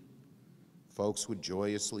reunion. Folks would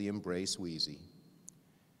joyously embrace Wheezy.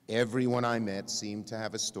 Everyone I met seemed to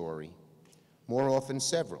have a story, more often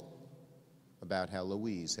several, about how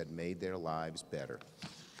Louise had made their lives better.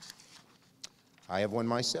 I have one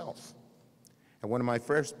myself. At one of my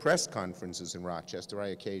first press conferences in Rochester, I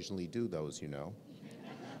occasionally do those, you know.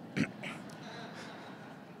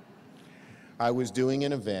 I was doing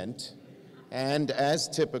an event, and as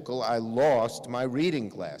typical, I lost my reading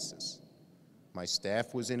glasses. My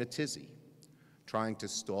staff was in a tizzy, trying to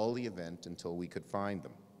stall the event until we could find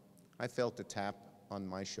them. I felt a tap on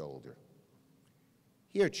my shoulder.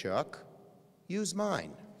 "Here, Chuck, use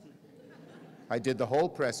mine." I did the whole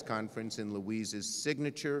press conference in Louise's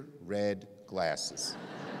signature red glasses.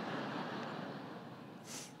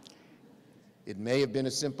 It may have been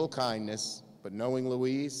a simple kindness, but knowing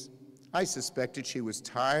Louise, I suspected she was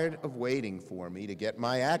tired of waiting for me to get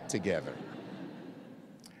my act together.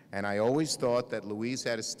 And I always thought that Louise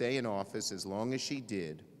had to stay in office as long as she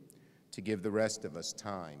did to give the rest of us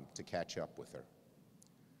time to catch up with her.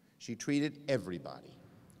 She treated everybody,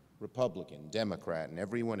 Republican, Democrat, and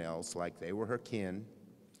everyone else, like they were her kin,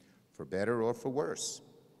 for better or for worse.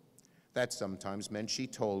 That sometimes meant she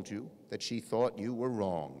told you that she thought you were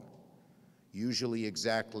wrong, usually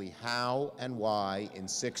exactly how and why in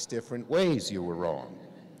 6 different ways you were wrong.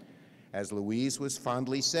 As Louise was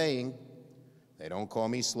fondly saying, "They don't call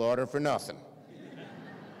me Slaughter for nothing."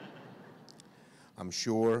 I'm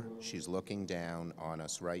sure she's looking down on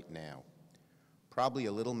us right now, probably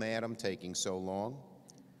a little mad I'm taking so long,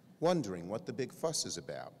 wondering what the big fuss is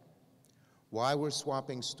about, why we're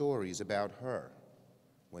swapping stories about her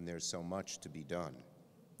when there's so much to be done.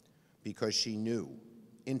 Because she knew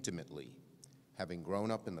intimately, having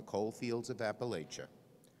grown up in the coal fields of Appalachia,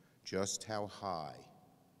 just how high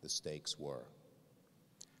the stakes were,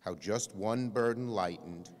 how just one burden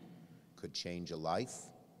lightened could change a life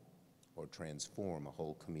or transform a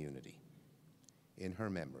whole community. In her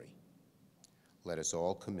memory, let us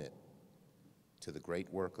all commit to the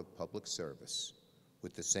great work of public service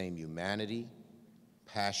with the same humanity,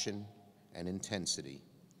 passion, and intensity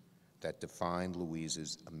that defined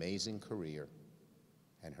Louise's amazing career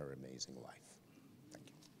and her amazing life. Thank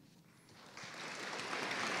you.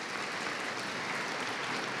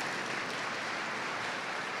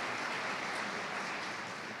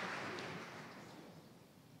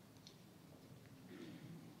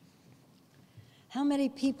 How many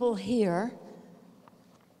people here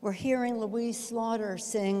were hearing Louise Slaughter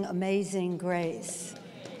sing Amazing Grace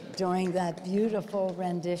during that beautiful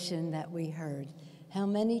rendition that we heard? How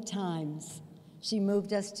many times she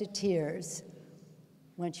moved us to tears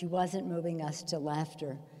when she wasn't moving us to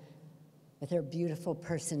laughter with her beautiful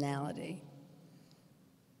personality.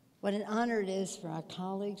 What an honor it is for our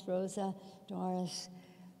colleagues, Rosa, Doris,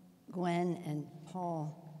 Gwen, and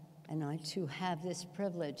Paul, and I to have this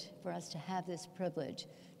privilege, for us to have this privilege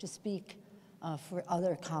to speak for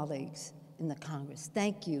other colleagues in the Congress.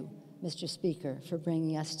 Thank you, Mr. Speaker, for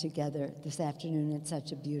bringing us together this afternoon in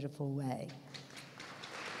such a beautiful way.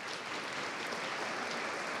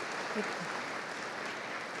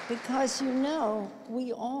 Because, you know,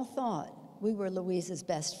 we all thought we were Louise's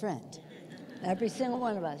best friend. Every single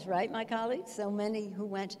one of us, right, my colleagues? So many who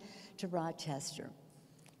went to Rochester.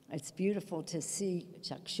 It's beautiful to see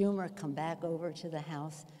Chuck Schumer come back over to the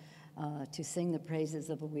House to sing the praises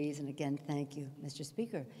of Louise, and again, thank you, Mr.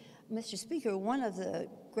 Speaker. Mr. Speaker, one of the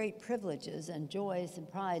great privileges and joys and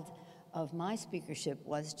prides of my speakership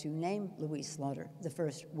was to name Louise Slaughter the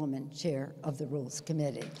first woman chair of the Rules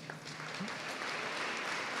Committee.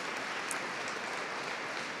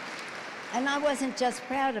 And I wasn't just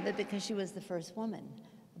proud of it because she was the first woman,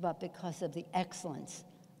 but because of the excellence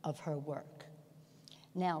of her work.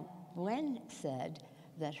 Now, Gwen said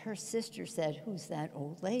that her sister said, "Who's that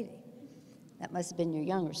old lady?" That must have been your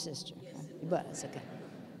younger sister. Yes, it was, okay.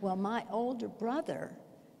 Well, my older brother,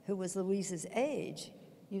 who was Louise's age,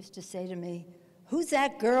 used to say to me, "Who's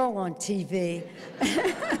that girl on TV?"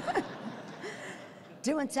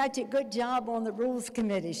 Doing such a good job on the Rules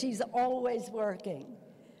Committee. She's always working.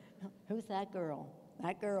 Who's that girl?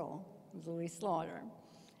 That girl was Louise Slaughter.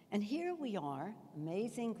 And here we are,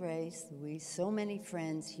 Amazing Grace, Louise, so many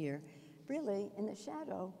friends here, really in the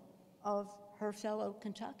shadow of her fellow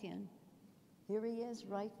Kentuckian. Here he is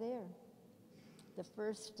right there. The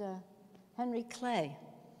first Henry Clay,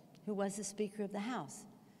 who was the Speaker of the House.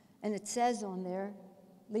 And it says on there,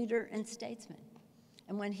 leader and statesman.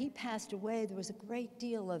 And when he passed away, there was a great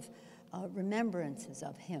deal of remembrances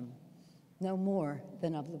of him, no more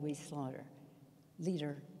than of Louise Slaughter,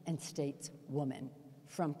 leader and stateswoman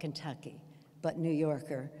from Kentucky, but New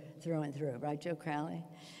Yorker through and through, right, Joe Crowley?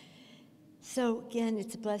 So again,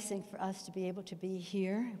 it's a blessing for us to be able to be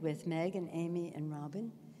here with Meg and Amy and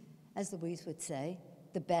Robin, as Louise would say,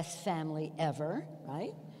 the best family ever,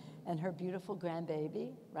 right? And her beautiful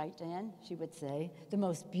grandbaby, right, Dan? She would say, the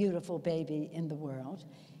most beautiful baby in the world.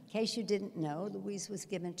 In case you didn't know, Louise was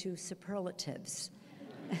given 2 superlatives.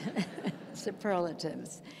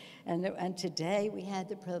 Superlatives. And today we had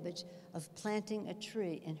the privilege of planting a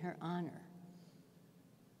tree in her honor.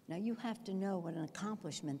 Now you have to know what an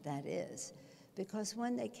accomplishment that is, because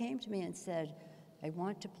when they came to me and said, "I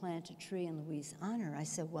want to plant a tree in Louise's honor," I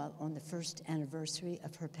said, "Well, on the first anniversary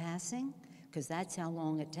of her passing?" Because that's how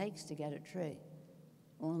long it takes to get a tree.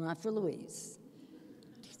 Well, not for Louise.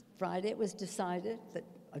 Friday it was decided that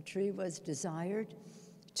a tree was desired.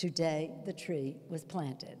 Today, the tree was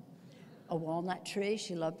planted. A walnut tree,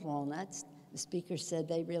 she loved walnuts. The speaker said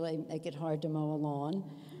they really make it hard to mow a lawn.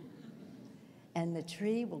 And the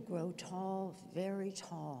tree will grow tall, very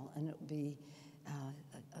tall, and it will be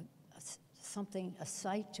a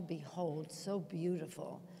sight to behold, so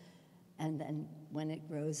beautiful. And then when it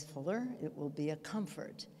grows fuller, it will be a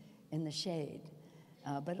comfort in the shade.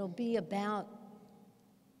 But it'll be about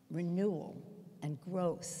renewal and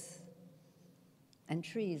growth and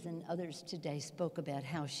trees, and others today spoke about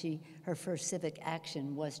how her first civic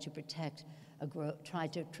action was to protect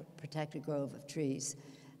protect a grove of trees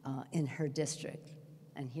in her district.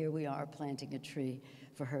 And here we are planting a tree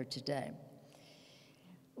for her today.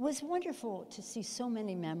 It was wonderful to see so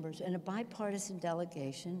many members in a bipartisan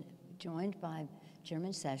delegation joined by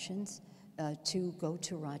Chairman Sessions to go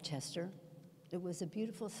to Rochester. It was a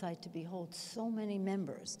beautiful sight to behold so many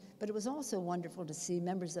members, but it was also wonderful to see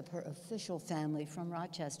members of her official family from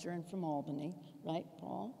Rochester and from Albany, right,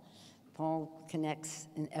 Paul? Paul connects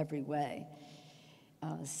in every way.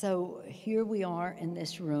 So here we are in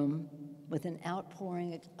this room with an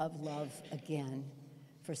outpouring of love again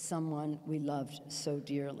for someone we loved so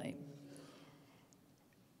dearly.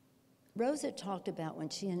 Rosa talked about when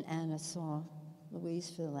she and Anna saw Louise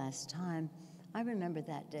for the last time. I remember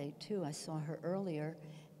that day too. I saw her earlier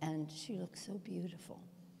and she looked so beautiful.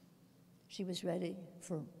 She was ready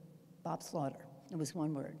for Bob Slaughter. It was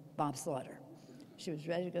one word, Bob Slaughter. She was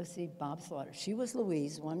ready to go see Bob Slaughter. She was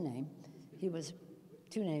Louise, one name. He was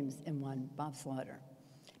two names in one, Bob Slaughter.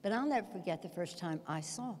 But I'll never forget the first time I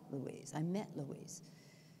saw Louise. I met Louise.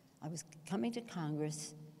 I was coming to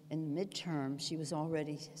Congress in the midterm. She was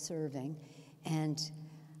already serving, and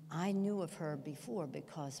I knew of her before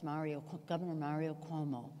because Governor Mario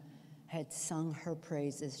Cuomo had sung her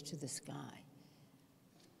praises to the sky.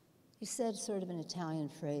 He said sort of an Italian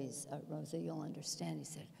phrase, Rosa, you'll understand. He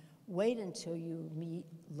said, "Wait until you meet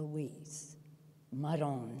Louise,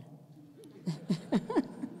 Madone."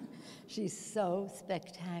 She's so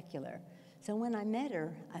spectacular. So when I met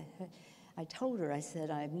her, I told her, I said,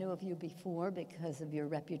 I knew of you before because of your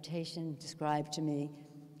reputation described to me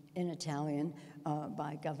in Italian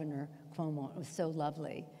by Governor Cuomo. It was so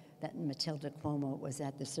lovely that Matilda Cuomo was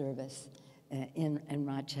at the service in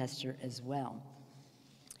Rochester as well.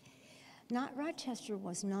 Rochester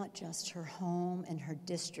was not just her home and her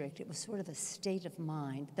district. It was sort of a state of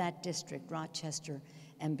mind, that district, Rochester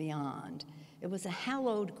and beyond. It was a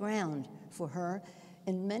hallowed ground for her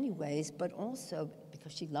in many ways, but also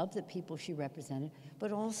because she loved the people she represented,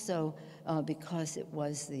 but also because it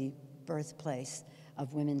was the birthplace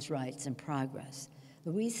of women's rights and progress.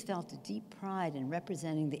 Louise felt a deep pride in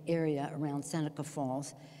representing the area around Seneca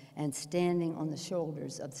Falls and standing on the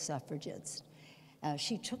shoulders of the suffragettes.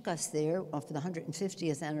 She took us there for the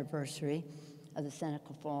 150th anniversary of the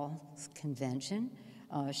Seneca Falls Convention.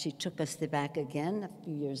 She took us back again a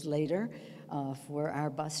few years later for our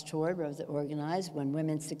bus tour Rosa organized, When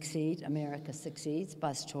Women Succeed, America Succeeds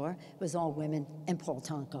bus tour. It was all women and Paul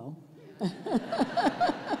Tonko.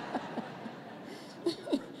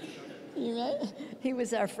 You right? He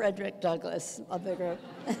was our Frederick Douglass of the group.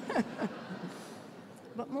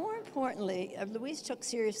 But more importantly, Louise took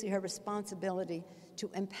seriously her responsibility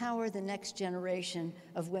to empower the next generation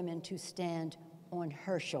of women to stand on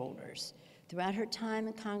her shoulders. Throughout her time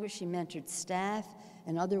in Congress, she mentored staff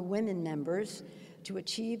and other women members to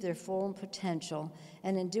achieve their full potential,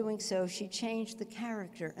 and in doing so, she changed the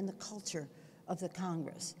character and the culture of the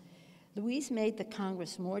Congress. Louise made the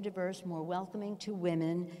Congress more diverse, more welcoming to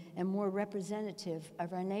women, and more representative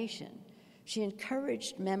of our nation. She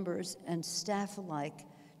encouraged members and staff alike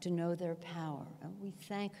to know their power, and we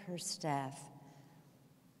thank her staff.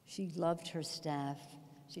 She loved her staff.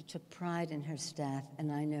 She took pride in her staff,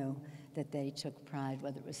 and I know that they took pride,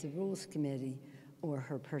 whether it was the Rules Committee or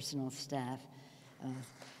her personal staff.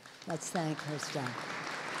 Let's thank her staff.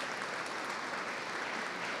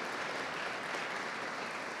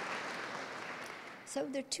 So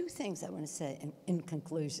there are two things I want to say in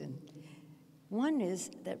conclusion. One is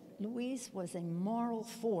that Louise was a moral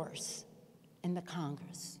force in the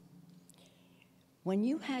Congress. When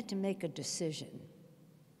you had to make a decision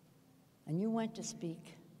and you went to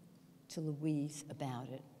speak to Louise about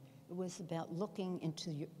it, it was about looking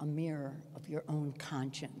into a mirror of your own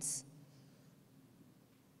conscience.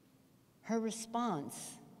 Her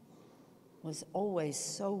response was always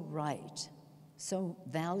so right, so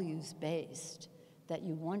values-based, that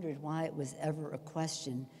you wondered why it was ever a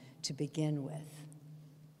question to begin with.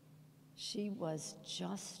 She was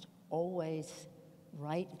just always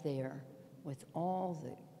right there with all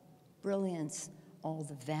the brilliance, all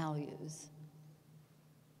the values,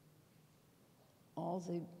 all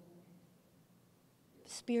the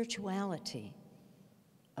spirituality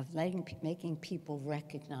of making people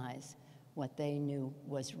recognize what they knew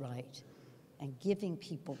was right and giving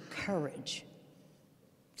people courage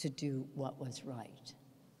to do what was right.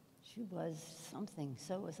 She was something,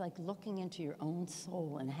 so it was like looking into your own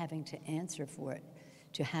soul and having to answer for it,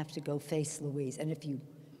 to have to go face Louise. And if you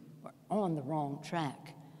were on the wrong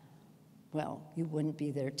track, well, you wouldn't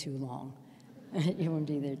be there too long. You wouldn't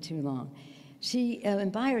be there too long. She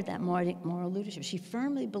embodied that moral leadership. She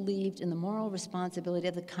firmly believed in the moral responsibility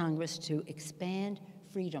of the Congress to expand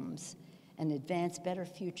freedoms and advance better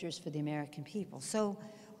futures for the American people. So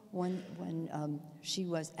when she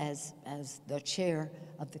was, as the chair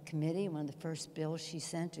of the committee, one of the first bills she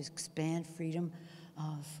sent to expand freedom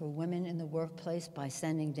for women in the workplace by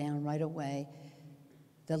sending down right away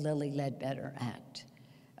the Lilly Ledbetter Act.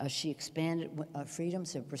 She expanded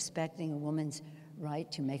freedoms of respecting a woman's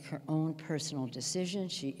right to make her own personal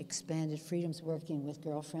decisions. She expanded freedoms working with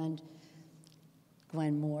girlfriend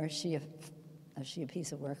Gwen Moore. Is she a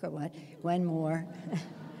piece of work or what? Gwen Moore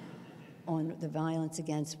on the Violence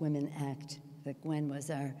Against Women Act that Gwen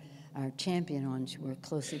was our champion on. She worked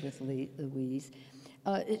closely with Louise.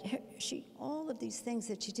 All of these things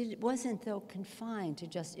that she did, it wasn't, though, confined to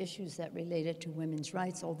just issues that related to women's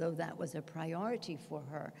rights, although that was a priority for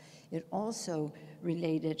her. It also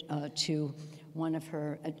related to one of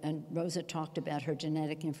her, and Rosa talked about her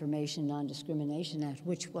Genetic Information Non-Discrimination Act,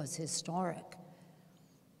 which was historic.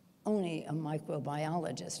 Only a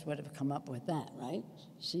microbiologist would have come up with that, right?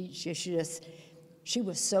 She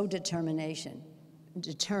was so determined,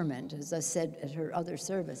 as I said at her other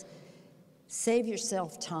service. Save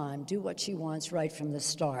yourself time, do what she wants right from the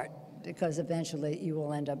start, because eventually you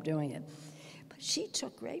will end up doing it. But she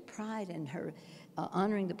took great pride in her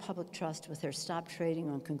honoring the public trust with her Stop Trading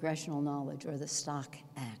on Congressional Knowledge, or the STOCK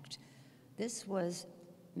Act. This was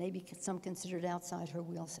maybe some considered outside her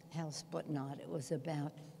wheelhouse, but not. It was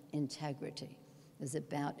about integrity. It was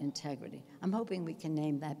about integrity. I'm hoping we can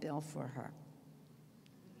name that bill for her.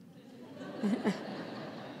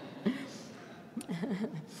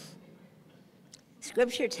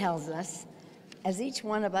 Scripture tells us, as each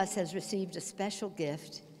one of us has received a special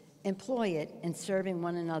gift, employ it in serving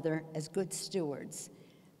one another as good stewards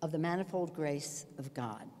of the manifold grace of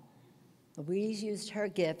God. Louise used her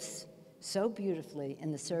gifts so beautifully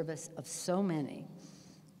in the service of so many.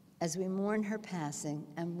 As we mourn her passing,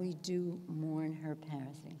 and we do mourn her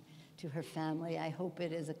passing, to her family, I hope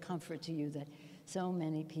it is a comfort to you that so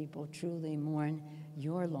many people truly mourn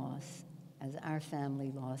your loss as our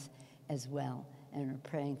family loss as well, and are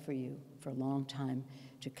praying for you for a long time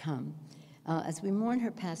to come. As we mourn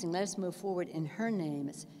her passing, let us move forward in her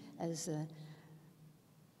name, as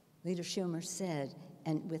Leader Schumer said,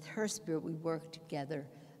 and with her spirit we work together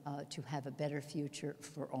to have a better future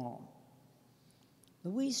for all.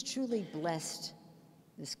 Louise truly blessed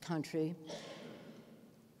this country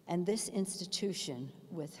and this institution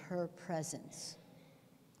with her presence.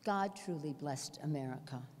 God truly blessed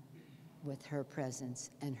America with her presence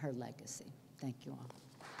and her legacy. Thank you all.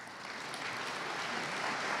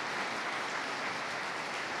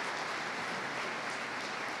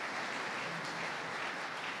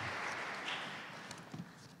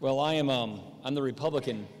 Well, I'm the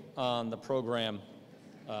Republican on the program,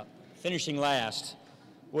 finishing last,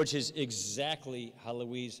 which is exactly how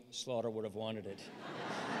Louise Slaughter would have wanted it.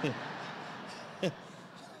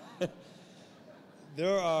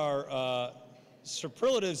 There are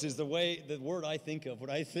superlatives is the word I think of when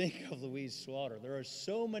I think of Louise Slaughter. There are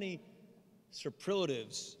so many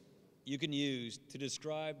superlatives you can use to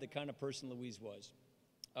describe the kind of person Louise was.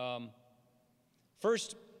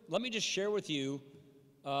 First, let me just share with you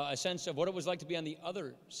a sense of what it was like to be on the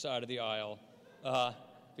other side of the aisle,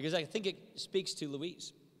 because I think it speaks to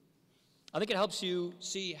Louise. I think it helps you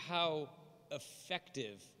see how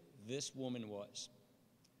effective this woman was.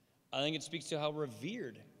 I think it speaks to how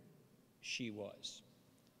revered she was.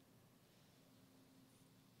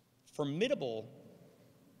 Formidable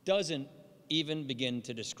doesn't even begin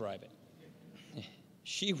to describe it.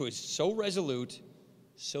 She was so resolute,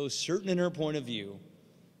 so certain in her point of view,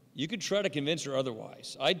 you could try to convince her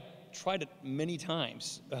otherwise. I tried it many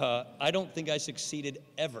times. I don't think I succeeded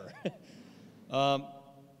ever.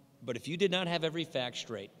 But if you did not have every fact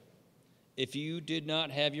straight, if you did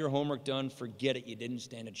not have your homework done, forget it, you didn't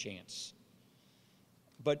stand a chance.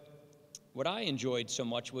 But what I enjoyed so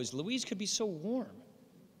much was Louise could be so warm.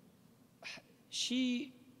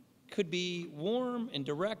 She could be warm and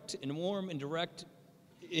direct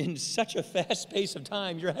in such a fast pace of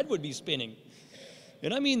time, your head would be spinning.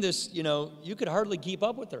 And I mean this, you could hardly keep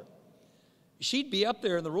up with her. She'd be up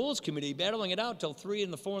there in the Rules Committee battling it out till 3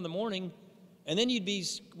 and 4 in the morning, and then you'd be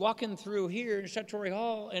walking through here in Statuary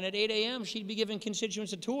Hall, and at 8 a.m. she'd be giving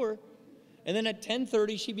constituents a tour, and then at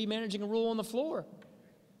 10:30 she'd be managing a rule on the floor.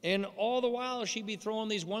 And all the while she'd be throwing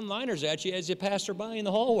these one-liners at you as you passed her by in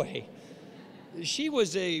the hallway. She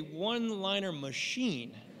was a one-liner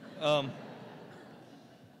machine.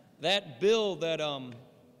 That bill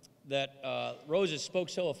that Rosa spoke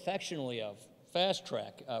so affectionately of, Fast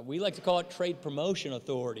Track, we like to call it Trade Promotion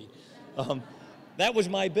Authority. That was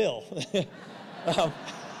my bill. Um,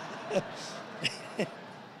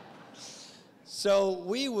 so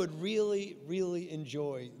we would really, really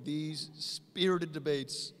enjoy these spirited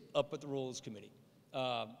debates up at the Rules Committee.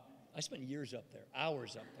 I spent years up there,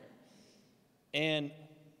 hours up there. And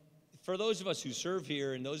for those of us who serve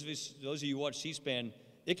here and those of you who watch C-SPAN,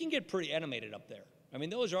 it can get pretty animated up there. I mean,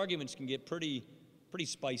 those arguments can get pretty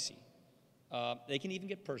spicy. They can even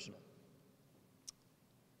get personal.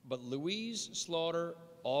 But Louise Slaughter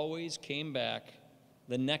always came back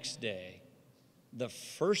the next day, the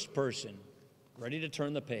first person ready to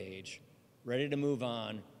turn the page, ready to move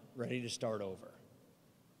on, ready to start over.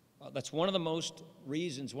 That's one of the most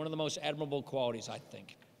admirable qualities, I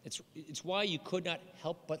think. It's why you could not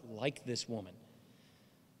help but like this woman.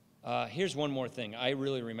 Here's one more thing I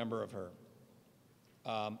really remember of her.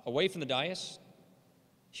 Away from the dais,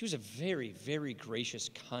 she was a very, very gracious,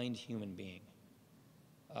 kind human being.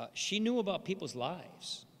 She knew about people's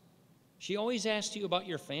lives. She always asked you about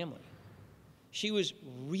your family. She was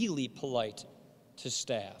really polite to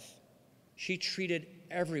staff. She treated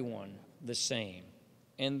everyone the same.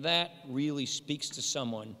 And that really speaks to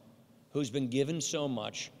someone who's been given so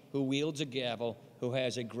much, who wields a gavel, who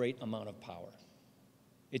has a great amount of power.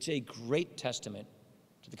 It's a great testament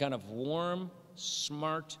to the kind of warm,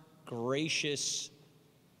 smart, gracious,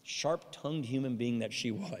 sharp-tongued human being that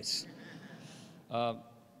she was.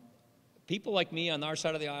 People like me on our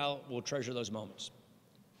side of the aisle will treasure those moments.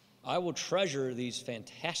 I will treasure these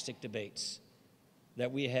fantastic debates that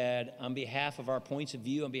we had on behalf of our points of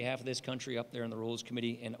view, on behalf of this country up there in the Rules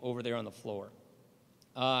Committee and over there on the floor.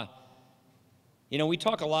 You know, we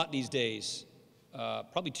talk a lot these days,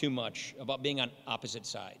 probably too much, about being on opposite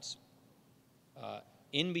sides.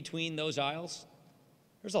 In between those aisles,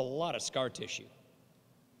 there's a lot of scar tissue,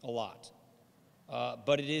 a lot.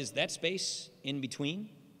 But it is that space in between,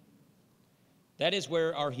 that is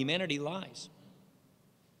where our humanity lies.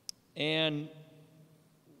 And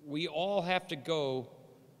we all have to go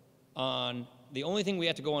on, the only thing we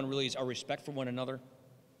have to go on really is our respect for one another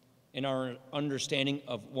and our understanding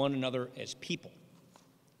of one another as people.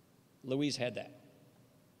 Louise had that.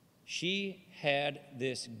 She had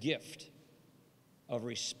this gift of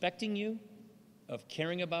respecting you, of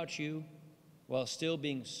caring about you, while still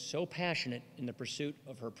being so passionate in the pursuit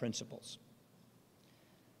of her principles.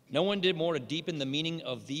 No one did more to deepen the meaning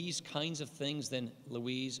of these kinds of things than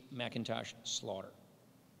Louise McIntosh Slaughter.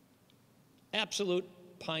 Absolute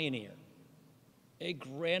pioneer, a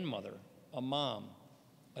grandmother, a mom,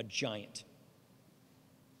 a giant.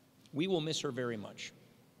 We will miss her very much.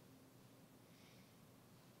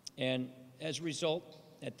 And as a result,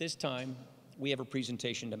 at this time, we have a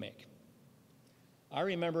presentation to make. I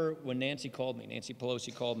remember when Nancy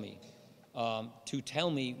Pelosi called me to tell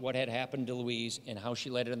me what had happened to Louise and how she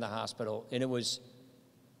landed in the hospital, and it was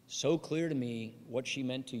so clear to me what she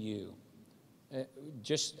meant to you.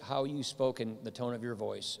 Just how you spoke and the tone of your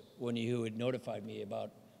voice when you had notified me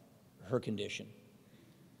about her condition.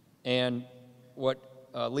 And what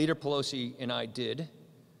Leader Pelosi and I did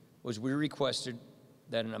was we requested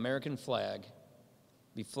that an American flag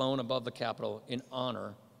be flown above the Capitol in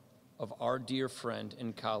honor of our dear friend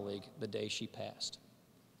and colleague the day she passed.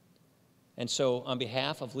 And so on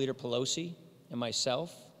behalf of Leader Pelosi and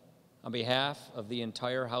myself, on behalf of the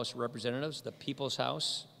entire House of Representatives, the People's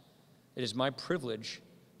House, it is my privilege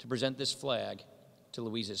to present this flag to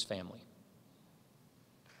Louise's family.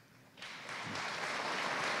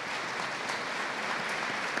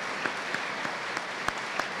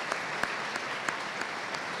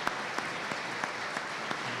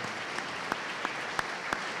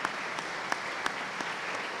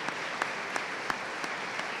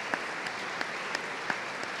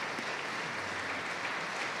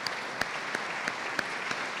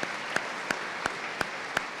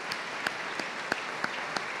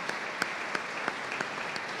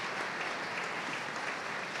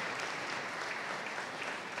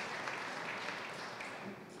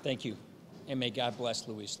 Thank you, and may God bless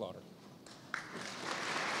Louise Slaughter.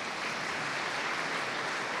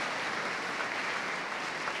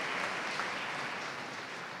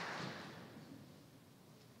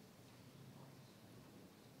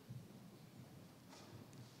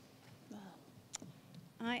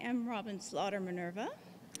 I am Robin Slaughter Minerva,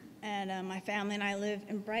 and my family and I live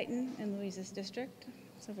in Brighton in Louise's district,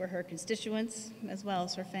 so we're her constituents as well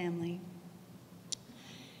as her family.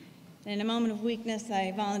 In a moment of weakness,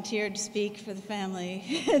 I volunteered to speak for the family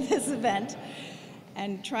at this event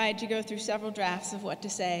and tried to go through several drafts of what to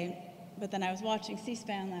say. But then I was watching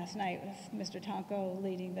C-SPAN last night with Mr. Tonko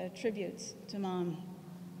leading the tributes to Mom.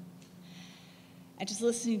 And just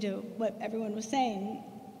listening to what everyone was saying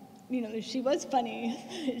you know, she was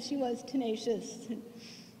funny, she was tenacious,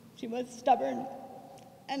 she was stubborn,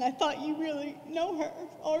 and I thought you really know her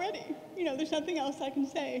already. You know, there's nothing else I can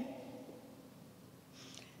say.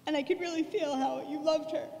 And I could really feel how you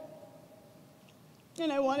loved her.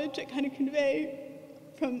 And I wanted to kind of convey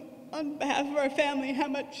on behalf of our family how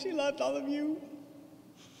much she loved all of you.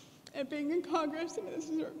 And being in Congress, I mean, this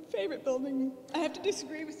is her favorite building. I have to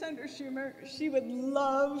disagree with Senator Schumer. She would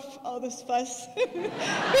love all this fuss being made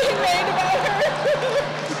about her.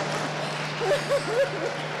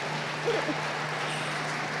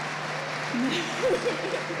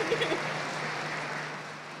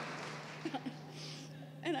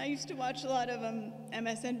 And I used to watch a lot of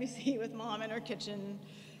MSNBC with Mom in her kitchen,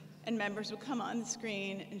 and members would come on the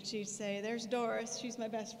screen and she'd say, "There's Doris, she's my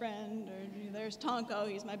best friend," or "There's Tonko,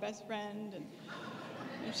 he's my best friend." And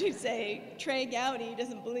she'd say, "Trey Gowdy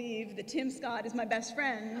doesn't believe that Tim Scott is my best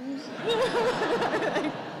friend."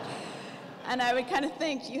 And I would kind of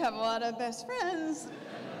think, you have a lot of best friends,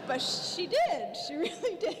 but she did, she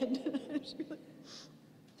really did.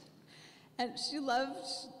 And she loved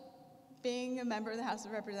being a member of the House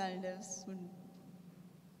of Representatives. When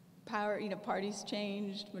power, you know, parties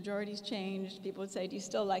changed, majorities changed, people would say, "Do you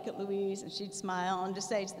still like it, Louise?" And she'd smile and just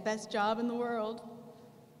say, "It's the best job in the world."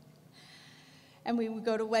 And we would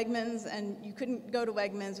go to Wegmans, and you couldn't go to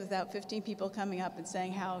Wegmans without 15 people coming up and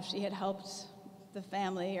saying how she had helped the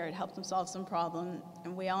family or had helped them solve some problem.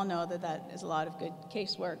 And we all know that that is a lot of good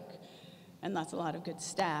casework, and that's a lot of good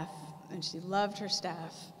staff. And she loved her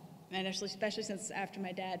staff. And actually, especially since after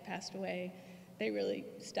my dad passed away, they really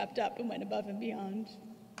stepped up and went above and beyond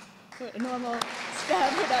what a normal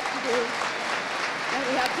staff would have to do. And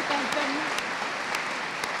we have to thank them.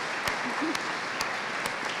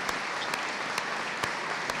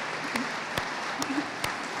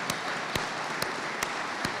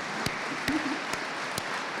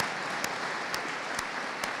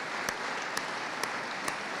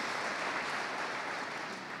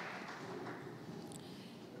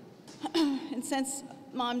 And since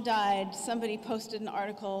Mom died, somebody posted an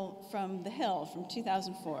article from The Hill from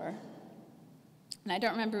 2004. And I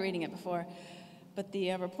don't remember reading it before, but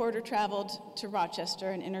the reporter traveled to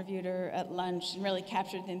Rochester and interviewed her at lunch and really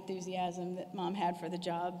captured the enthusiasm that Mom had for the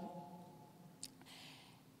job.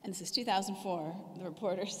 And this is 2004. The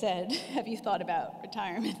reporter said, "Have you thought about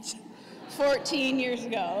retirement?" 14 years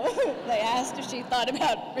ago, they asked if she thought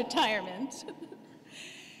about retirement.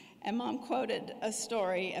 And Mom quoted a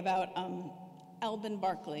story about Alban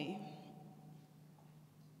Barkley.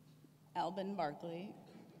 Alban Barkley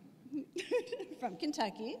from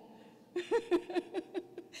Kentucky.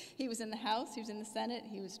 He was in the House, he was in the Senate,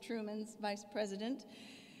 he was Truman's vice president.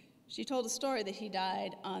 She told a story that he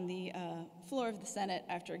died on the floor of the Senate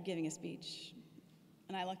after giving a speech.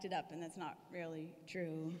 And I looked it up, and that's not really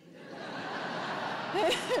true.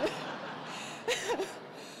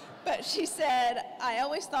 But she said, "I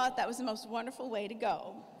always thought that was the most wonderful way to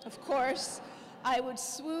go. Of course, I would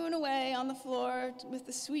swoon away on the floor with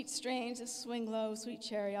the sweet strains of Swing Low, Sweet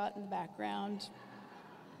Chariot in the background."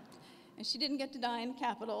 And she didn't get to die in the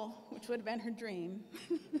Capitol, which would have been her dream.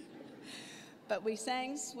 But we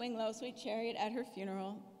sang Swing Low, Sweet Chariot at her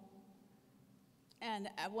funeral. And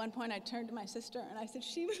at one point I turned to my sister and I said,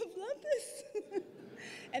 "She would have loved this."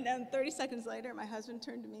 And then 30 seconds later, my husband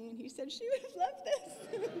turned to me and he said, "She would have loved this."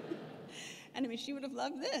 And I mean, she would have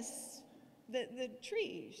loved this, the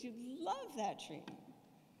tree. She'd love that tree.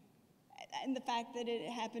 And the fact that it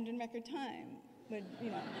happened in record time would be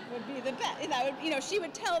the best. That would, she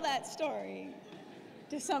would tell that story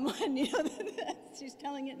to someone, she's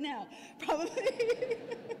telling it now, probably.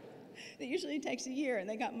 It usually takes a year, and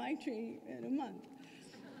they got my tree in a month.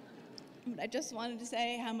 But I just wanted to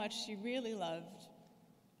say how much she really loved.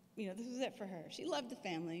 This was it for her. She loved the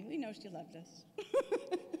family. We know she loved us.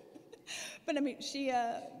 But I mean, she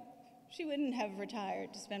wouldn't have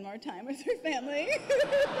retired to spend more time with her family.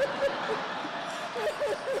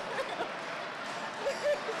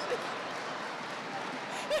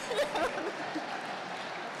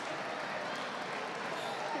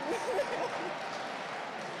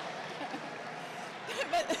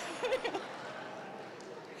 But,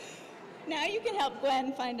 now you can help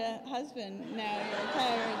Gwen find a husband. Now you're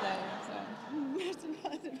retired, though.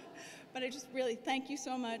 But I just really thank you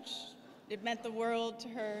so much. It meant the world to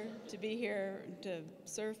her to be here, to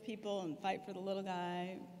serve people and fight for the little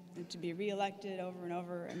guy, and to be reelected over and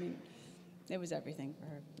over. I mean, it was everything for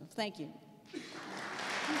her. Thank you.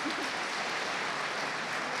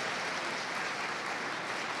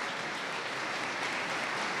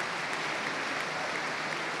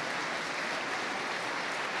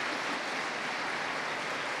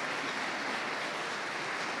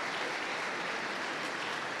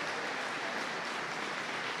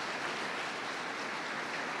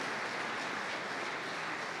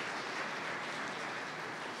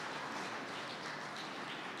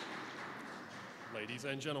 Ladies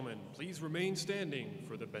and gentlemen, please remain standing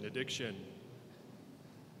for the benediction.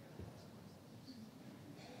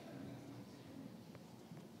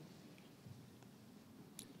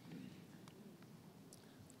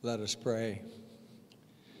 Let us pray.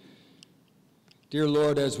 Dear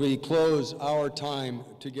Lord, as we close our time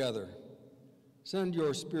together, send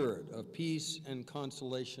your spirit of peace and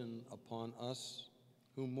consolation upon us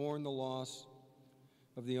who mourn the loss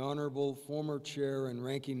of the Honorable former Chair and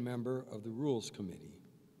Ranking Member of the Rules Committee,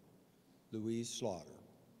 Louise Slaughter.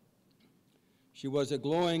 She was a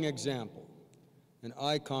glowing example, an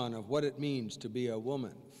icon of what it means to be a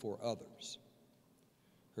woman for others.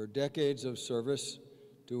 Her decades of service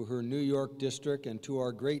to her New York district and to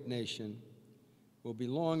our great nation will be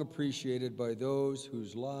long appreciated by those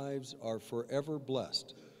whose lives are forever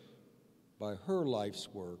blessed by her life's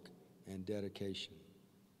work and dedication.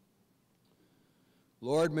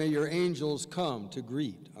 Lord, may your angels come to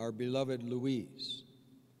greet our beloved Louise,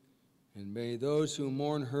 and may those who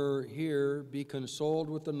mourn her here be consoled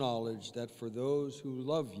with the knowledge that for those who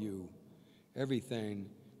love you, everything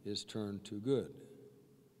is turned to good.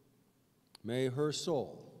 May her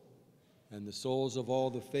soul and the souls of all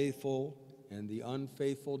the faithful and the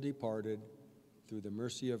unfaithful departed, through the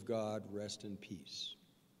mercy of God, rest in peace.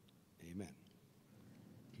 Amen.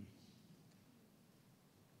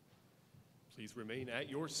 Please remain at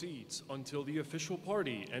your seats until the official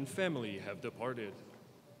party and family have departed.